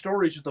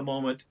storage at the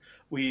moment.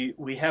 We're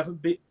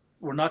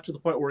not to the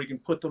point where we can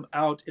put them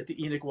out at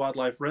the Enoch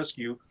Wildlife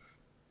Rescue.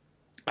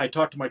 I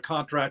talked to my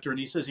contractor, and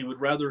he says he would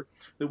rather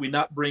that we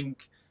not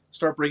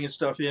start bringing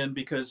stuff in,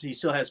 because he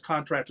still has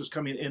contractors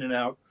coming in and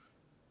out,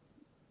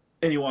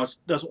 and he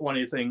doesn't want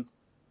anything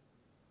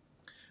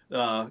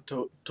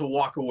to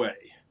walk away.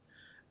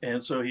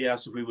 And so he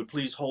asked if we would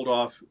please hold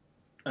off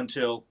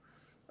until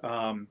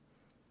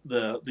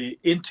the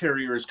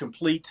interior is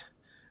complete,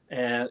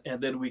 and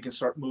then we can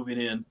start moving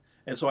in.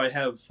 And so I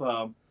have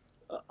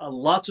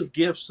lots of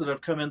gifts that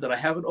have come in that I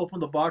haven't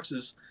opened the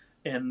boxes,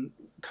 and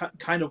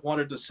kind of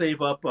wanted to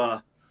save up.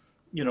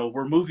 You know,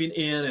 we're moving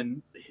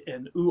in,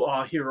 and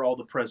here are all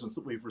the presents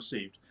that we've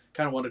received.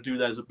 Kind of want to do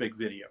that as a big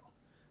video.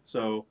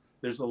 So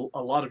there's a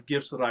lot of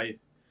gifts that I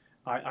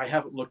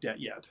haven't looked at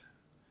yet,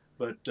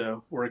 but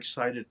we're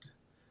excited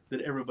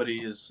that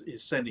everybody is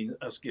sending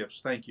us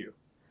gifts. Thank you.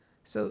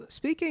 So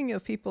speaking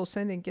of people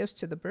sending gifts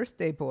to the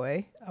birthday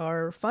boy,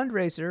 our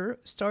fundraiser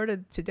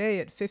started today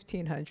at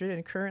 $1,500,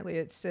 and currently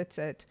it sits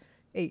at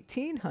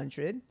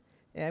 $1,800.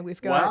 And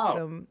we've got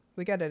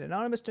we got an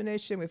anonymous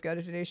donation. We've got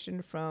a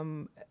donation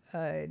from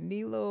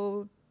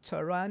Nilo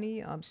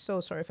Tarani. I'm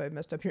so sorry if I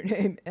messed up your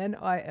name.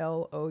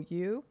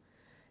 Nilou.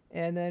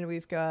 And then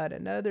we've got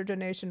another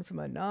donation from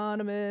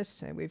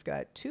Anonymous, and we've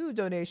got 2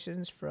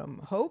 donations from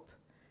Hope,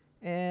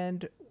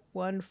 and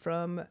one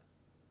from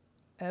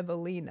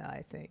Evelina,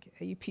 I think,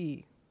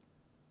 AP.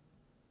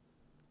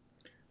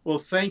 Well,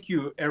 thank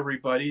you,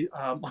 everybody.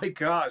 My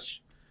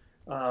gosh,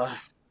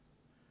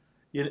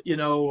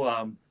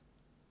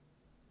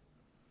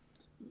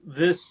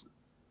 this,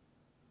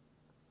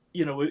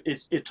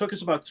 it took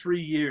us about 3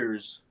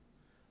 years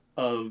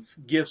of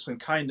gifts and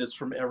kindness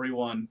from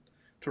everyone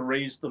to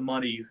raise the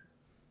money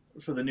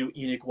for the new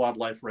Enoch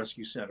Wildlife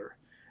Rescue Center,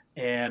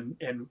 and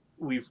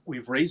we've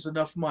raised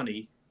enough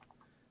money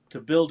to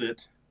build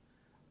it.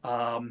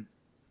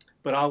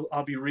 But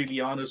I'll be really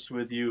honest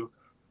with you.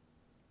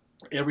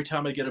 Every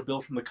time I get a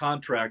bill from the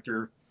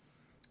contractor,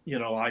 we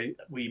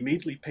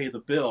immediately pay the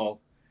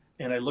bill,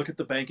 and I look at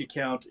the bank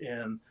account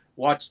and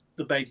watch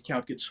the bank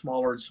account get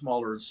smaller and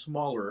smaller and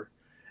smaller.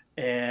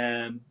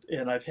 And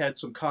I've had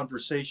some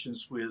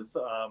conversations with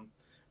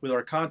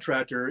our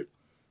contractor.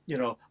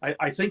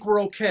 I think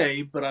we're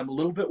okay, but I'm a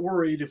little bit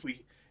worried if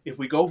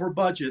we go over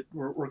budget,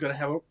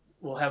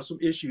 we'll have some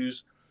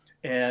issues.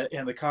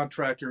 And the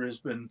contractor has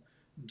been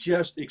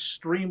just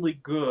extremely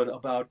good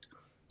about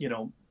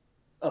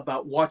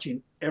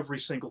watching every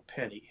single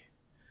penny.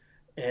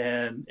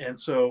 And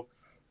so,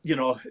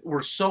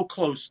 we're so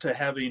close to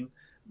having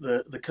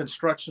the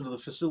construction of the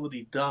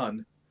facility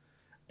done,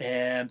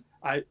 and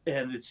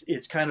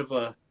it's kind of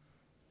a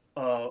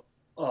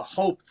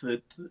hope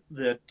that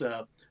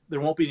there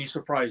won't be any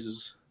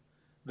surprises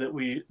that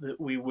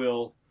we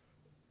will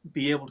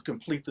be able to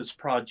complete this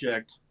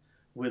project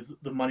with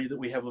the money that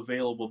we have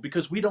available,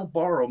 because we don't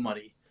borrow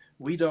money.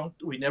 We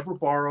never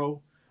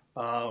borrow.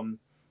 Um,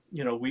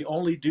 we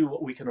only do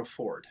what we can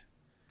afford.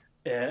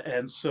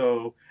 And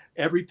so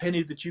every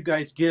penny that you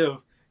guys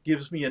give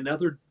gives me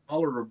another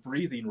dollar of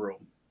breathing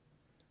room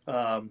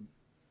um,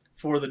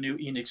 for the new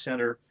Enoch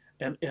Center,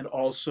 and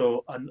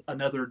also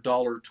another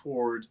dollar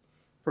toward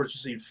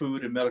purchasing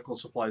food and medical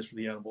supplies for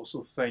the animals.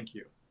 So thank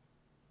you.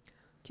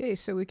 Okay,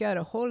 so we got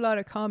a whole lot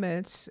of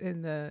comments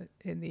in the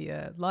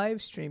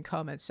live stream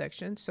comment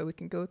section, so we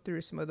can go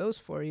through some of those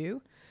for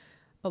you.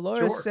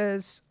 Alora Sure.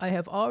 says, I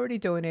have already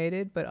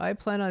donated, but I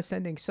plan on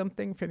sending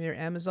something from your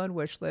Amazon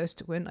wish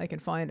list when I can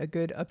find a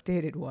good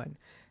updated one.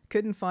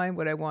 Couldn't find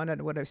what I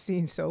wanted, what I've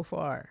seen so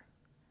far.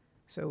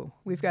 So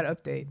we've got to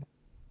update.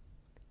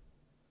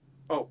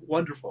 Oh,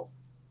 wonderful.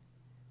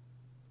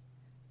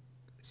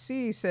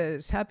 C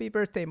says, happy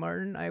birthday,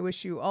 Martin. I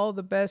wish you all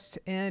the best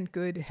and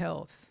good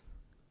health.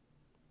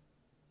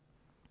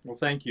 Well,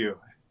 thank you.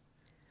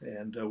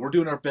 And we're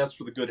doing our best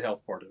for the good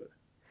health part of it.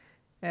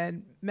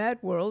 And Mad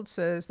World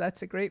says,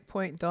 that's a great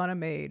point Donna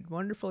made.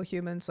 Wonderful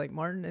humans like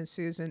Martin and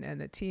Susan and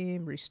the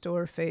team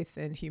restore faith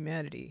in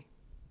humanity.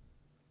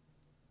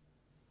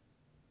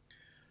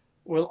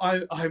 Well,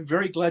 I'm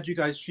very glad you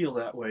guys feel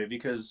that way,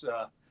 because,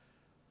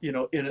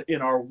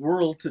 in our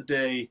world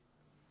today,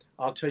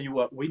 I'll tell you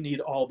what, we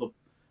need all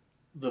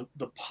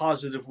the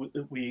positive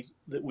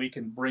that we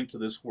can bring to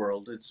this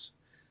world. This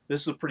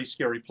is a pretty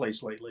scary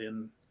place lately,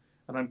 and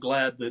I'm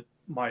glad that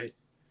my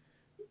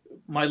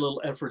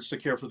little efforts to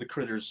care for the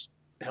critters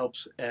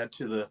helps add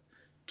to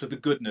the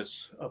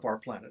goodness of our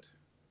planet.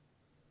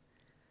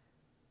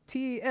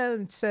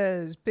 TM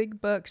says,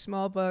 big bucks,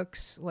 small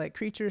bucks, like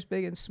creatures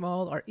big and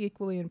small, are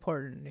equally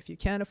important. If you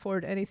can't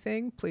afford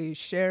anything, please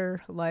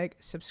share, like,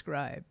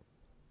 subscribe.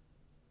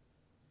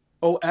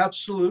 Oh,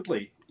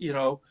 absolutely.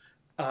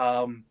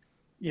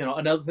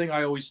 Another thing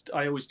I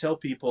always tell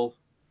people,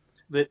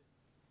 that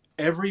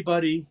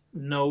everybody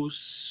knows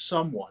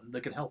someone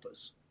that can help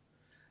us.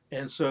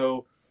 And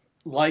so,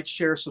 like,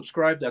 share,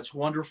 subscribe, that's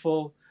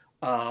wonderful.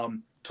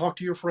 Talk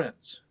to your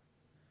friends.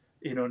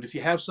 And if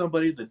you have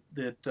somebody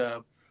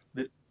that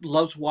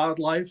loves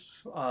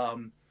wildlife,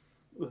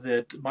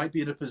 that might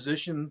be in a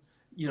position,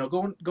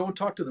 go and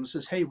talk to them.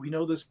 Says, hey, we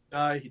know this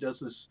guy. He does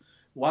this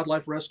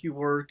wildlife rescue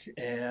work,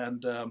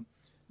 and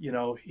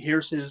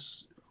here's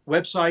his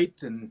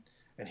website, and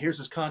here's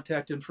his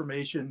contact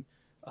information.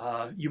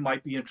 You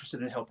might be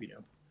interested in helping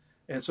him.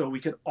 And so we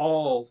can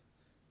all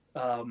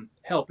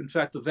help. In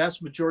fact, the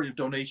vast majority of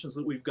donations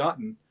that we've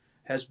gotten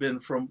has been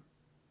from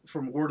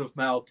word of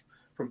mouth,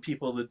 from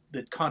people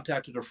that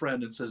contacted a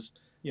friend and says,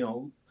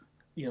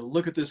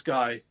 look at this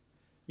guy,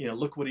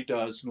 look what he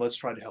does, and let's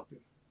try to help him.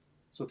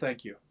 So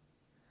thank you.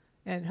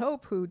 And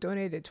Hope, who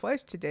donated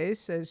twice today,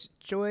 says,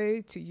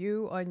 joy to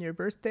you on your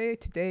birthday,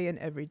 today and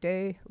every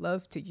day.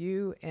 Love to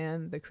you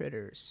and the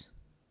critters.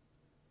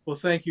 Well,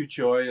 thank you,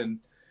 Joy. And,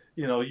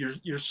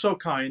 you're so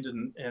kind,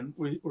 and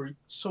we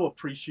so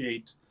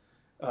appreciate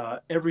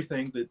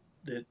everything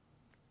that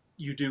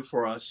you do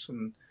for us.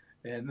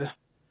 And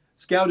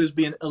Scout is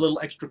being a little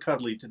extra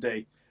cuddly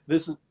today.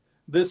 This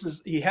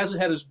is he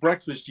hasn't had his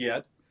breakfast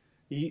yet.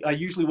 I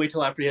usually wait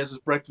till after he has his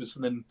breakfast,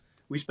 and then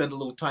we spend a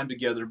little time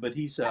together. But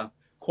he's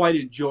quite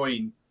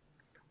enjoying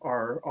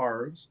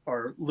our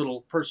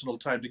little personal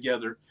time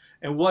together.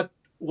 And what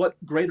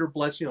greater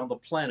blessing on the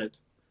planet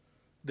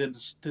than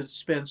to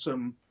spend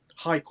some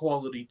high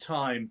quality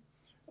time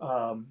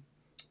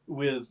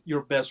with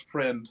your best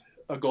friend,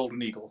 a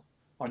golden eagle,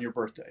 on your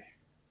birthday.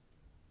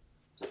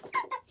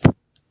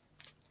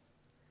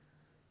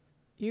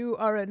 You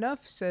Are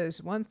Enough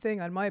says, one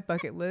thing on my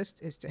bucket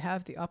list is to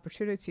have the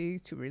opportunity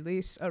to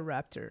release a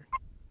raptor.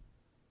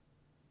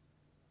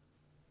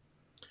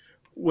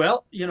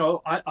 Well,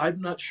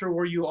 I'm not sure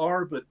where you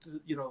are, but,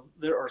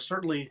 there are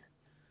certainly,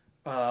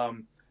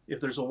 if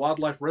there's a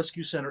wildlife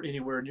rescue center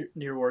anywhere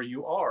near where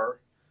you are,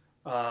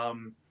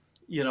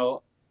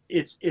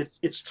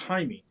 it's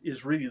timing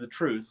is really the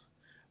truth.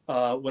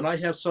 When I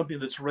have something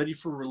that's ready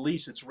for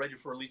release, it's ready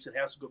for release. It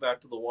has to go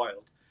back to the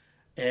wild.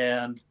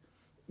 And,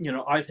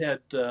 I've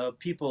had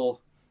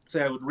people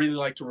say I would really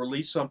like to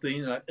release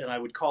something, and I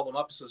would call them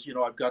up and says,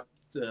 I've got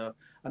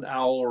an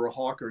owl or a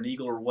hawk or an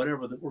eagle or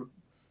whatever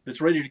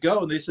that's ready to go.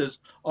 And they says,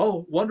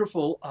 oh,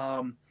 wonderful.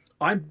 I'm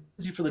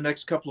busy for the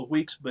next couple of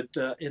weeks, but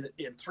in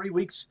 3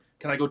 weeks,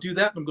 can I go do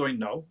that? And I'm going,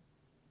 no,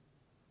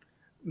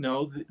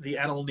 the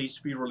animal needs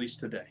to be released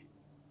today.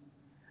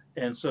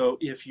 And so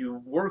if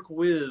you work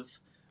with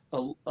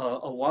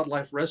a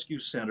wildlife rescue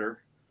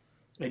center,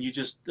 and you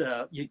just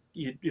you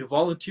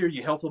volunteer,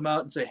 you help them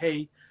out and say,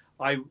 hey,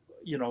 I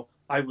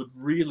would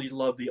really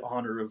love the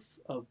honor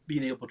of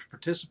being able to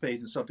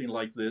participate in something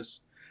like this,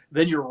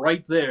 then you're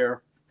right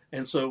there.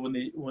 And so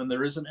when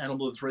there is an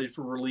animal that's ready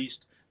for release,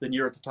 then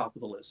you're at the top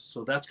of the list.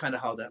 So that's kind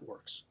of how that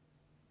works.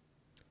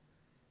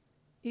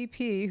 EP,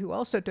 who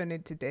also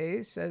donated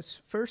today,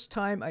 says, first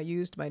time I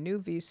used my new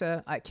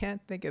visa. I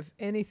can't think of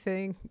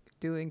anything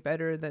doing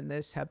better than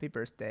this. Happy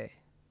birthday.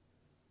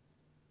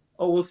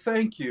 Oh, well,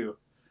 thank you.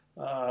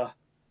 Uh,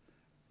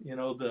 you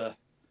know, the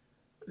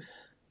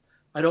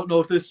I don't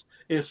know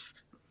if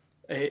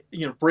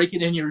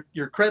breaking in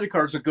your credit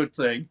card is a good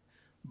thing,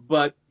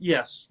 but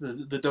yes,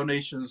 the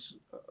donations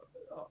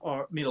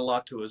mean a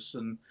lot to us,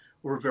 and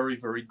we're very,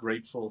 very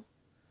grateful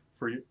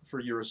for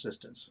your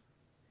assistance.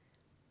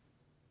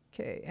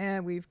 Okay,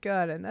 and we've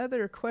got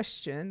another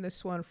question.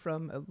 This one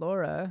from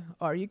Laura.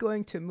 Are you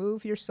going to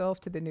move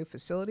yourself to the new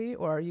facility,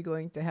 or are you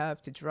going to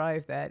have to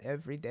drive that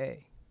every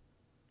day?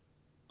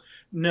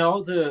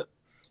 No,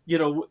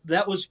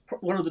 that was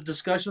one of the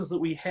discussions that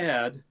we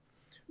had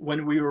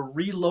when we were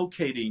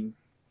relocating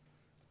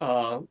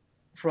uh,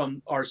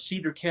 from our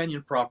Cedar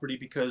Canyon property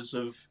because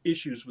of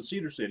issues with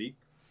Cedar City.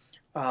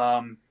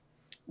 Um,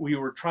 we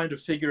were trying to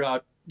figure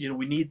out,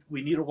 we need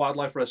a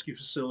wildlife rescue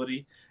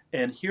facility,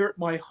 and here at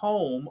my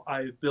home,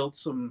 I've built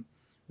some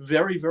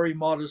very, very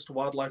modest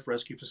wildlife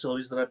rescue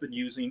facilities that I've been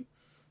using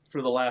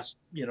for the last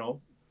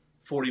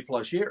 40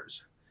 plus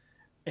years.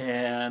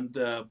 And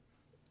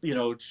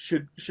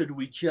should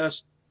we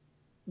just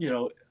you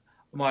know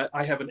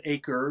I have an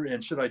acre,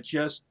 and should I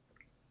just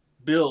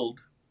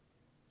build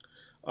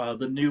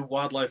the new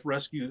wildlife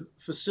rescue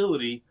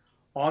facility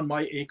on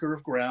my acre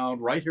of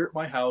ground right here at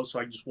my house, so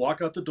I can just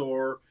walk out the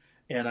door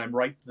and I'm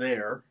right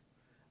there?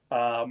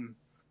 Um,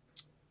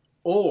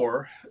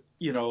 or,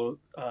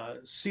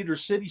 Cedar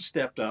City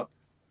stepped up,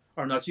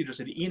 or not Cedar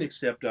City, Enoch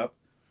stepped up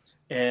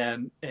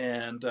and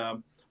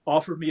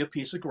offered me a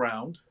piece of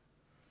ground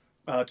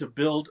to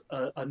build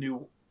a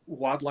new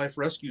wildlife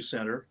rescue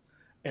center,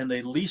 and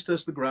they leased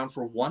us the ground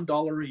for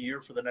 $1 a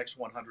year for the next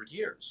 100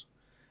 years.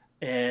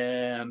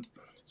 And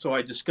so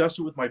I discussed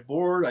it with my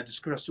board. I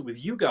discussed it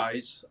with you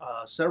guys,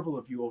 several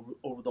of you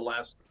over the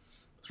last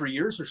 3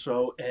 years or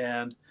so,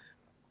 and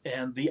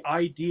the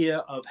idea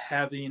of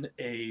having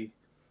a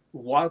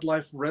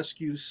wildlife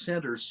rescue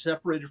center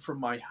separated from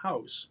my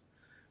house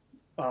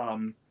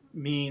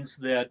means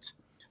that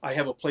I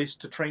have a place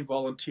to train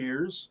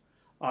volunteers.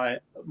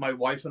 My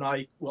wife and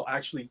I will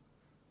actually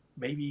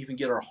maybe even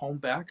get our home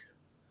back,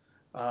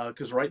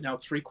 because right now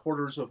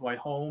 3/4 of my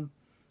home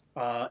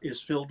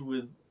is filled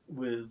with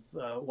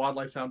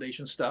Wildlife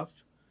Foundation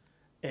stuff,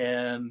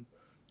 and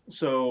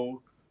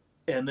so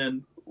and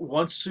then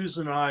once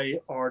Susan and I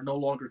are no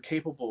longer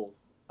capable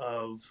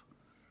of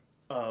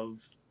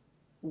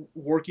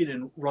working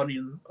and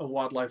running a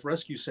wildlife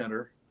rescue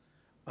center,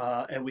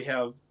 and we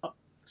have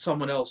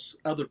someone else,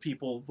 other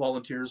people,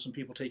 volunteers, and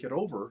people take it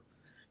over,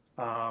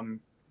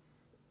 um,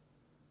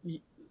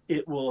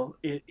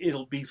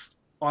 it'll be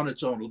on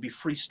its own. It'll be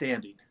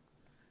freestanding.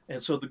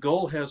 And so the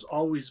goal has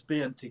always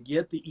been to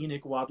get the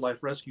Enoch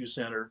Wildlife Rescue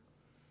Center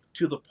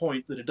to the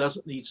point that it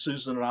doesn't need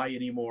Susan and I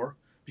anymore,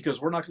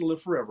 because we're not going to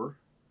live forever.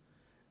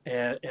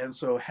 And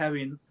so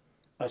having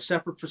a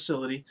separate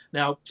facility.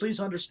 Now, please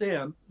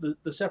understand,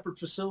 the separate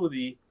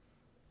facility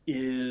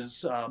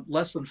is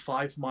less than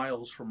 5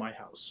 miles from my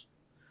house.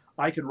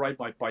 I can ride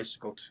my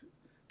bicycle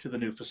to the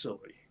new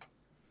facility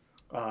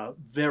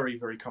very,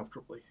 very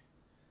comfortably.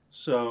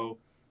 So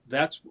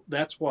that's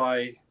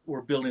why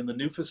we're building the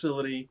new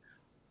facility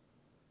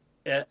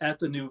at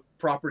the new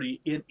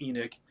property in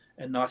Enoch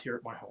and not here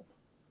at my home.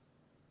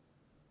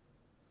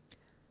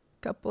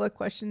 Couple of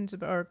questions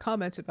or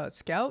comments about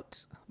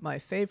Scout. My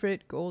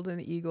favorite golden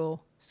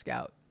eagle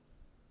Scout.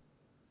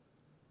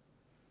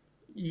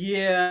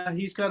 Yeah,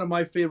 he's kind of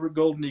my favorite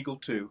golden eagle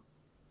too.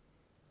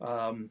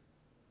 Um,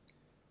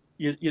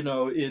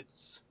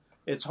 it's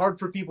hard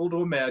for people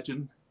to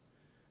imagine,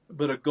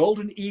 but a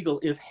golden eagle,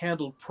 if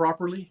handled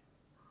properly,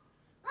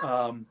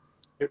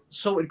 they're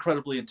so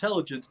incredibly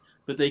intelligent,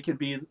 but they can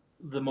be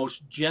the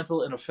most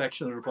gentle and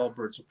affectionate of all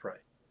birds of prey.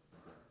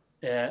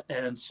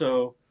 And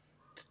so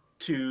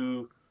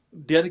to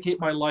dedicate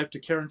my life to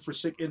caring for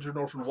sick, injured,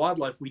 and orphan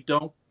wildlife, we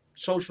don't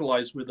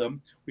socialize with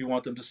them. We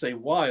want them to stay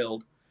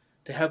wild.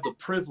 To have the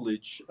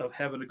privilege of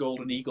having a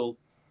golden eagle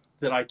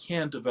that I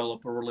can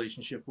develop a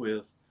relationship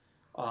with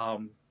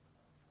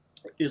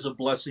is a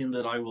blessing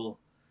that I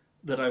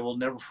will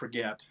never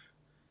forget,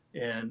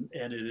 and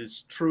it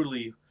is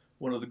truly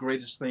one of the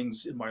greatest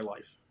things in my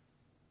life.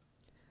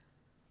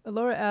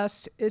 Laura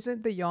asks,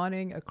 isn't the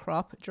yawning a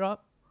crop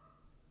drop?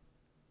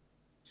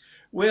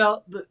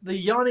 Well, the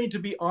yawning, to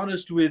be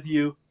honest with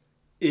you,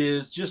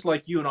 is just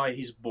like you and I.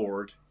 He's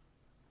bored,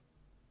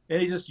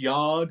 and he just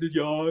yawned and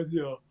yawned.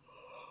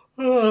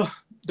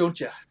 Don't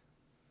you?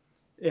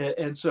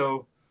 And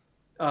so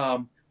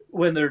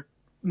when they're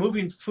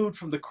moving food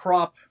from the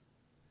crop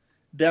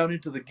down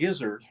into the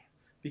gizzard,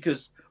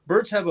 because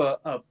birds have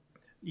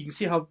you can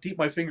see how deep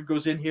my finger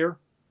goes in here.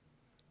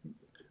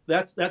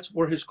 That's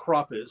where his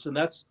crop is, and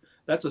that's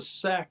a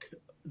sack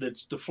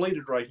that's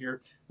deflated right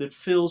here that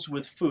fills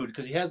with food,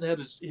 because he hasn't had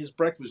his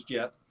breakfast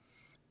yet.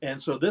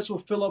 And so this will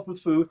fill up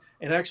with food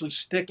and actually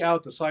stick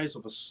out the size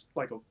of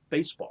like a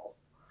baseball,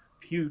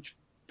 huge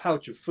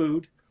pouch of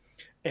food.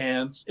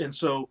 And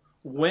so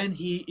when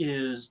he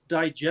is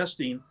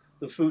digesting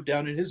the food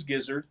down in his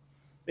gizzard,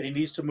 and he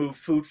needs to move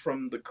food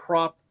from the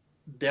crop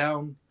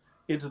down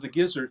into the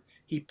gizzard,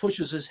 he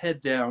pushes his head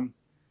down,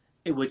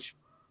 which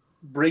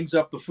brings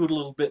up the food a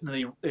little bit,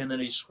 and then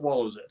he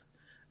swallows it.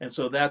 And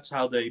so that's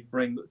how they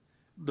bring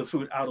the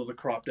food out of the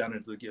crop down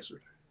into the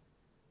gizzard.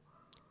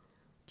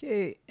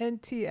 Okay,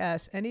 NT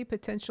asks, any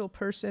potential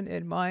person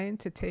in mind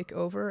to take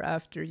over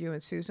after you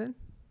and Susan?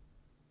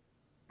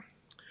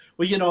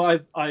 Well,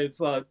 I've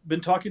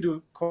been talking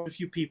to quite a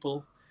few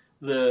people.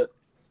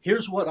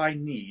 Here's what I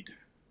need.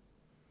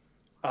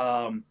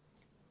 I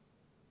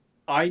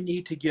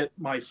need to get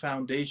my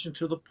foundation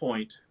to the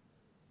point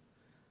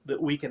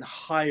that we can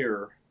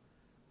hire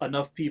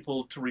enough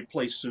people to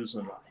replace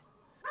Susan and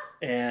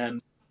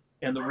I.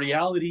 And the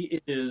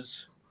reality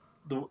is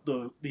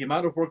the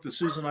amount of work that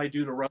Susan and I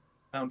do to run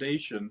the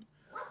foundation,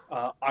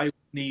 I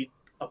need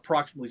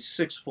approximately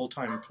 6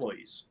 full-time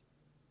employees.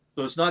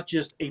 So it's not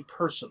just a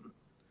person.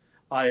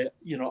 I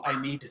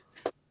need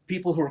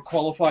people who are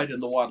qualified in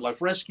the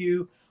wildlife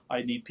rescue.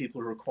 I need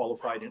people who are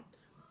qualified in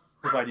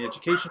providing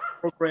education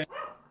programs.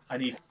 I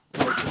need.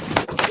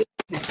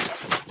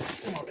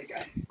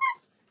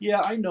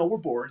 Yeah, I know we're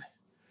bored.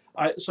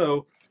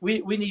 So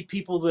we need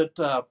people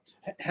that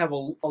have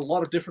a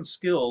lot of different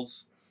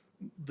skills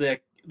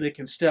that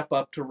can step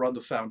up to run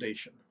the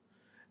foundation,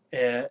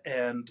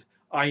 and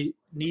I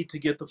need to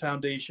get the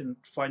foundation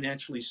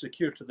financially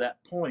secure to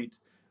that point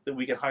that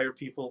we can hire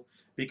people,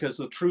 because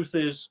the truth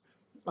is,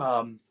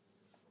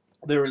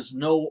 there is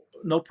no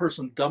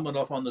person dumb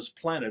enough on this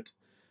planet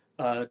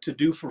to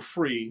do for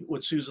free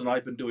what Susan and I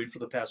have been doing for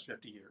the past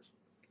 50 years.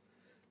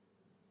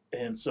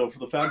 And so for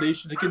the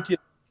foundation to continue,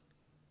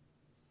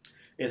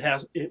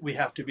 we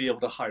have to be able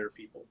to hire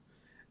people.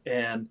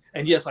 And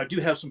yes, I do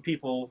have some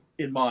people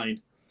in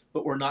mind,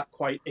 but we're not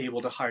quite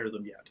able to hire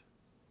them yet.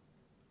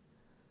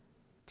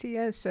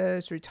 TS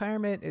says,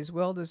 retirement is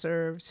well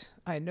deserved.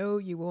 I know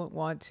you won't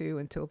want to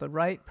until the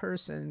right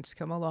persons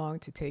come along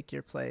to take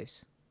your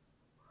place.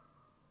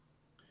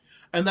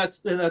 And that's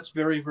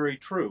very, very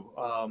true.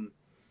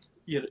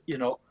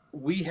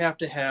 We have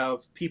to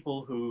have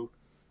people who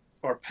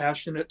are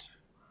passionate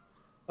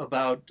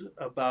about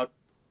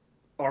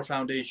our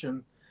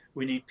foundation.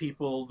 We need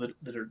people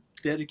that are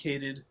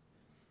dedicated,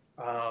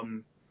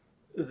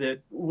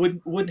 that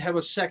wouldn't have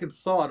a second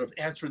thought of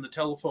answering the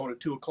telephone at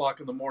 2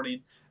 o'clock in the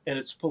morning and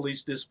it's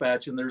police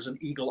dispatch and there's an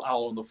eagle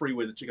owl on the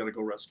freeway that you got to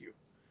go rescue.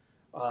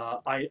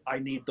 I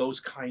need those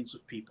kinds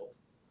of people,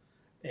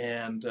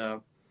 and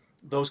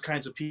those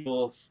kinds of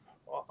people,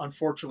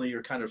 unfortunately,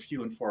 are kind of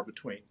few and far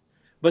between,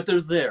 but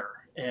they're there.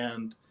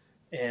 And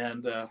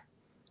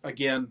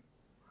again,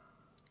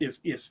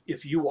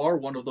 if you are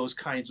one of those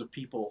kinds of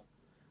people,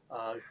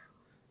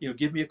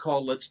 give me a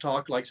call. Let's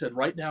talk. Like I said,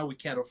 right now we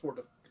can't afford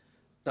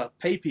to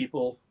pay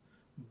people,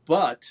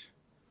 but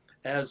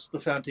as the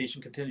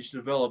foundation continues to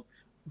develop,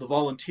 the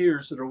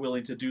volunteers that are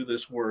willing to do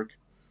this work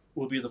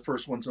will be the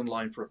first ones in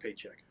line for a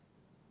paycheck.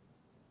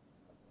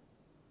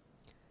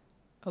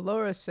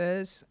 Alora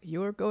says,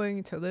 you're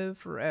going to live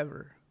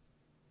forever.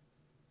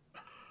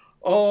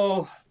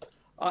 Oh,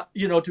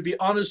 to be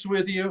honest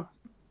with you,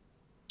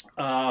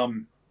 I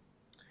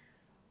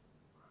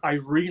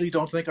really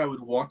don't think I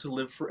would want to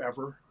live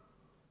forever.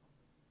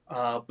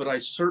 But I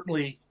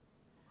certainly,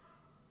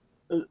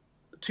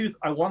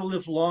 I want to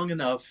live long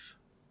enough,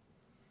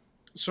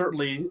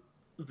 certainly,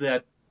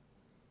 that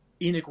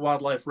Enoch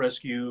Wildlife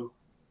Rescue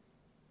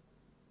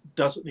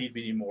doesn't need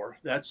me anymore.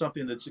 That's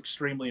something that's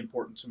extremely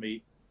important to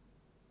me.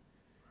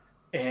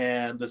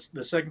 And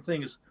the second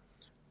thing is,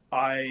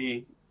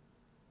 I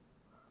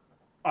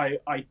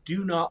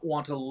do not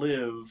want to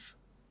live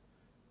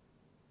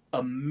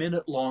a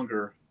minute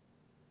longer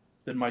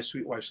than my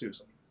sweet wife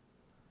Susan.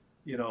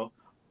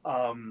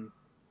 I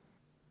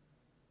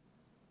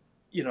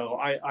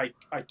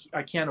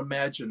can't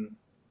imagine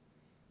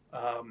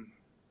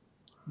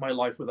my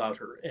life without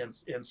her,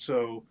 and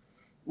so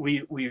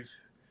we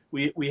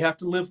have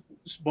to live.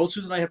 Both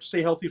Susan and I have to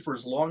stay healthy for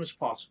as long as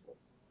possible,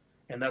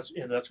 and that's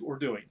what we're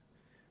doing.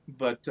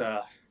 But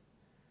to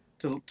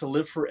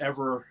live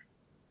forever,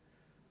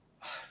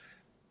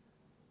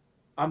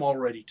 I'm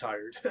already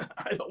tired.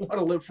 I don't want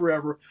to live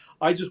forever.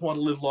 I just want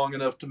to live long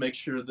enough to make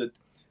sure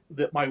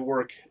that my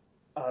work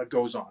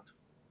goes on.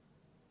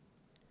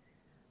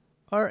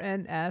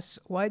 RN asks,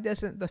 why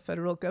doesn't the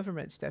federal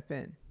government step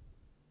in?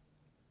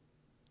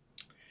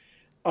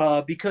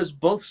 Because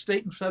both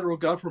state and federal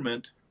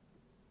government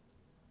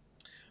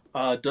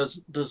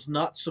does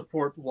not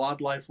support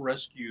wildlife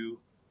rescue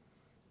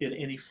in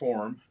any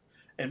form.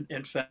 And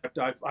in fact,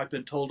 I've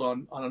been told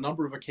on a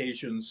number of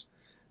occasions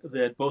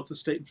that both the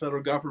state and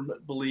federal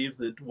government believe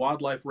that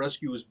wildlife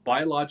rescue is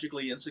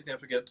biologically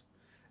insignificant,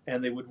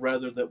 and they would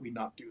rather that we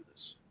not do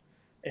this.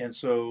 And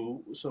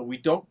so we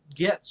don't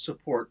get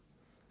support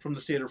from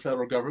the state or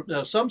federal government.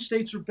 Now, some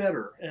states are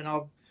better, and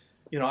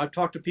I've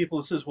talked to people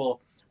that says, well,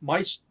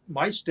 my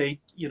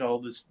state,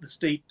 the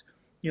state,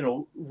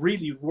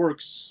 really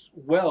works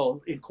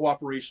well in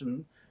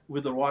cooperation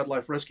with the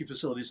wildlife rescue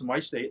facilities in my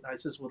state. And I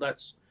says, well,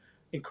 that's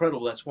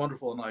incredible, that's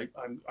wonderful, and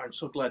I'm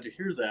so glad to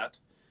hear that.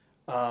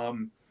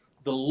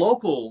 The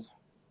local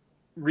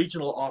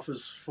regional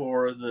office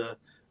for the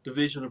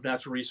Division of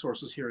Natural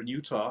Resources here in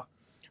Utah,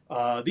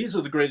 these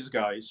are the greatest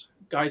guys.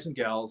 guys and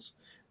gals.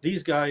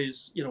 These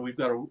guys, you know, we've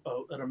got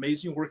an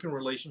amazing working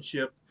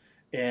relationship,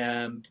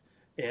 and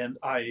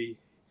I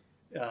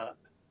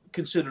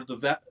consider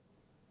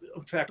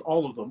in fact,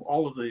 all of them,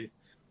 all of the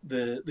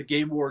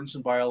game wardens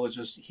and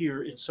biologists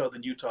here in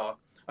southern Utah,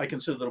 I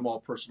consider them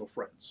all personal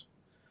friends.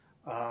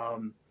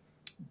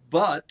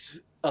 But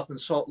up in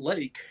Salt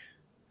Lake,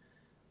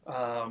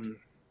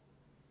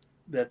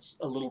 that's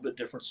a little bit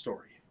different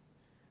story.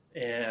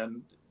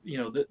 And you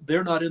know,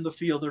 they're not in the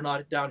field, they're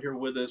not down here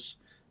with us,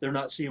 they're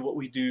not seeing what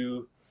we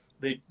do.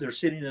 They're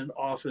sitting in an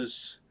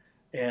office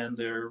and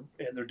they're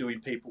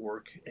doing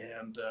paperwork,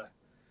 and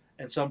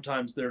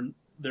sometimes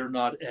they're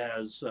not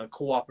as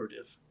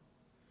cooperative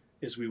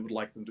as we would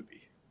like them to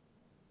be.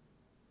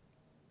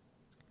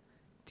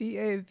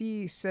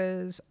 DAV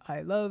says,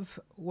 I love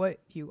what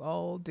you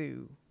all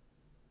do.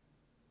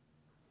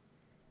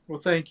 Well,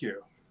 thank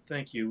you.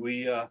 Thank you.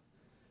 We,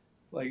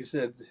 like I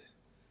said,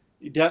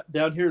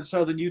 down here in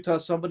southern Utah,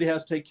 somebody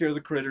has to take care of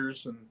the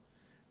critters,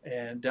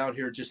 and down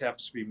here it just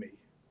happens to be me.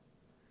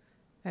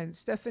 And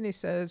Stephanie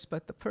says,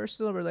 but the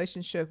personal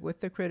relationship with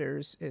the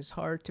critters is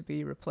hard to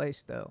be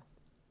replaced, though.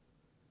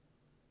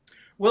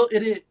 Well,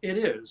 it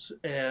is.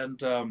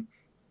 And,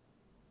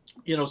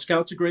 you know,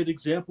 Scout's a great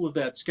example of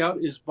that. Scout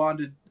is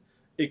bonded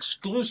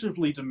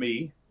exclusively to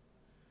me,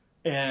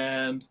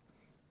 and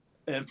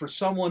for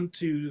someone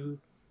to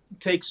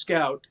take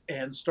Scout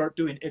and start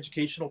doing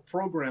educational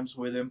programs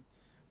with him,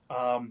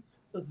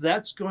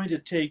 that's going to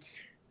take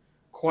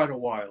quite a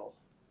while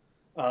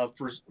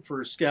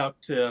for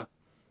Scout to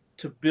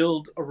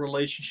build a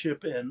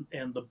relationship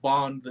and the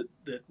bond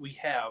that we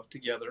have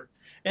together.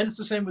 And it's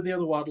the same with the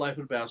other wildlife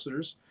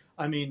ambassadors.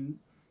 I mean,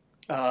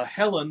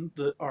 Helen,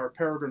 our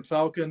peregrine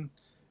falcon,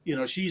 you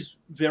know, she's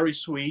very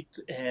sweet,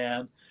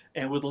 and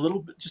with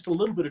just a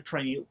little bit of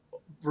training,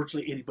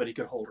 virtually anybody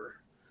could hold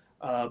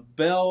her.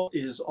 Belle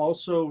is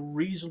also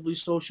reasonably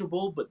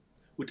sociable, but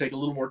would take a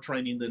little more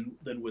training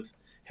than with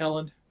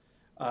Helen.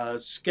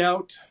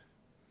 Scout,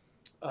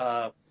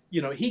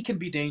 you know, he can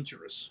be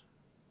dangerous.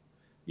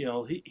 You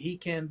know,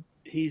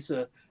 he's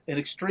an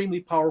extremely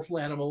powerful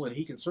animal, and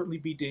he can certainly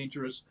be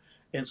dangerous.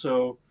 And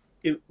so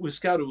with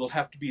Scout, it will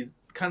have to be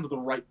kind of the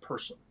right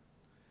person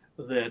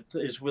that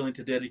is willing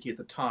to dedicate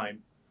the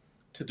time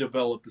to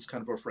develop this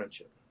kind of a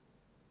friendship.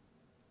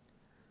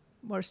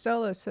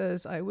 Marcella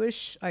says, I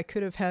wish I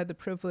could have had the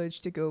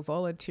privilege to go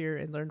volunteer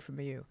and learn from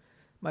you.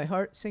 My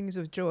heart sings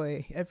of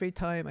joy every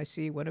time I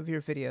see one of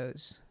your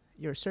videos.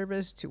 Your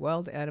service to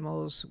wild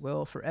animals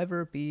will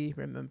forever be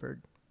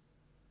remembered.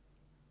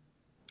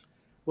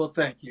 Well,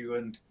 thank you.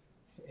 And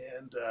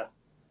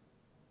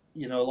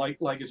you know, like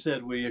I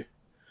said, we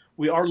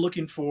are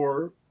looking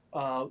for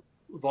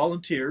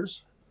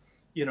volunteers,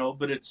 you know,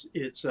 but it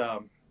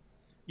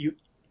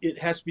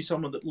has to be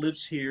someone that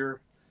lives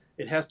here.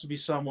 It has to be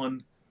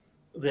someone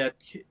that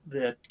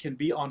can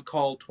be on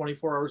call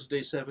 24 hours a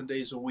day, 7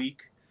 days a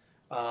week.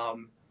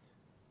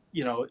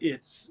 You know,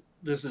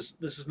 this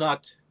is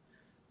not,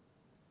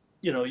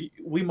 you know,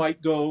 we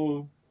might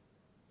go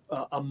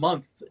a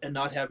month and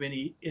not have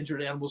any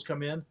injured animals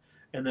come in,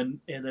 and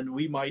then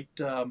we might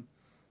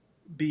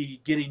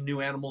be getting new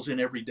animals in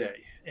every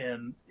day,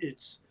 and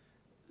it's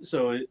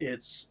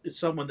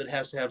someone that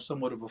has to have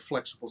somewhat of a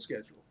flexible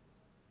schedule.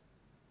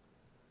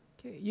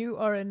 Okay, You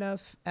Are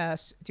Enough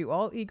asks, do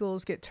all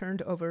eagles get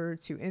turned over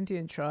to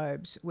Indian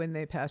tribes when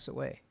they pass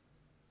away?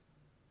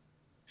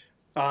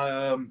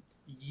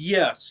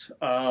 Yes.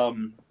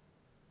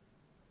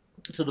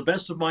 To the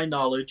best of my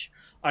knowledge,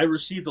 I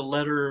received a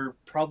letter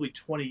probably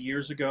 20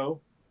 years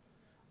ago.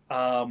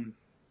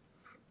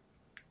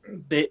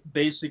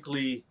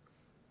 Basically,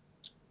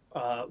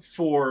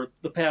 for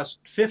the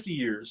past 50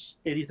 years,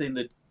 anything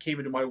that came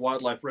into my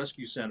wildlife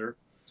rescue center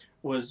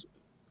was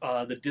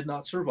that did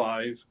not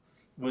survive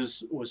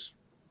was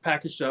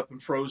packaged up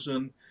and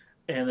frozen,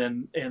 and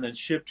then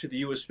shipped to the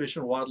U.S. Fish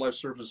and Wildlife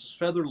Service's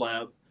Feather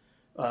Lab,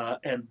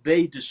 and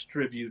they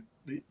distribute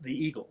the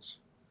eagles.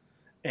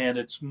 And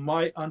it's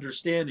my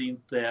understanding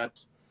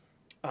that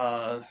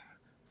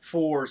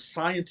for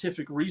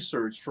scientific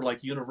research, for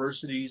like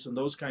universities and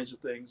those kinds of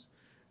things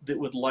that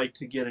would like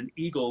to get an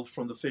eagle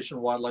from the Fish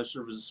and Wildlife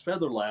Service's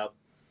Feather Lab,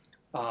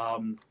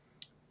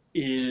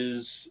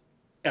 is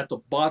at the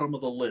bottom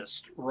of the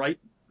list right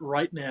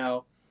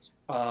now.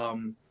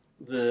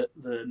 The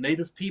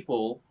native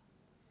people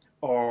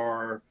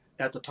are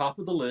at the top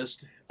of the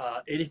list.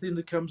 Anything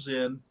that comes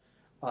in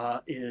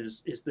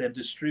is then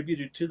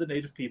distributed to the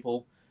native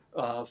people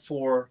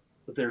for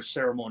their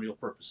ceremonial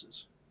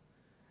purposes,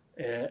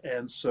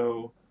 and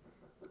so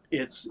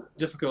it's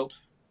difficult.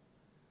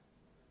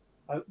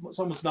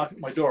 Someone's knocking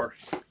at my door.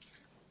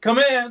 Come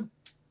in.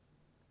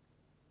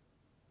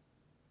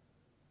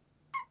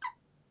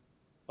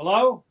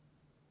 Hello?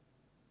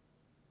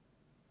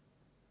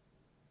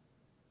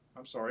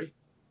 I'm sorry.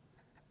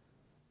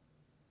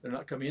 They're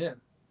not coming in.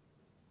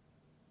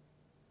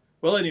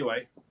 Well,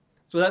 anyway,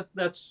 so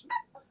that's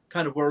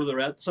kind of where they're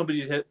at.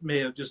 Somebody may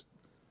have just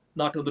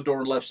knocked on the door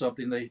and left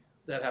something.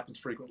 That happens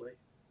frequently.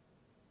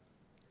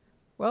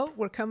 Well,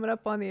 we're coming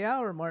up on the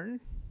hour, Martin.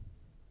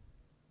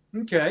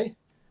 Okay.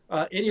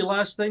 Any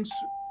last things?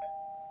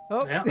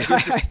 Oh, Yeah,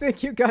 I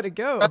think you got to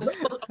go. I'll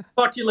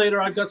talk to you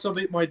later. I've got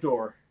somebody at my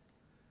door.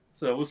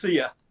 So we'll see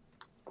ya.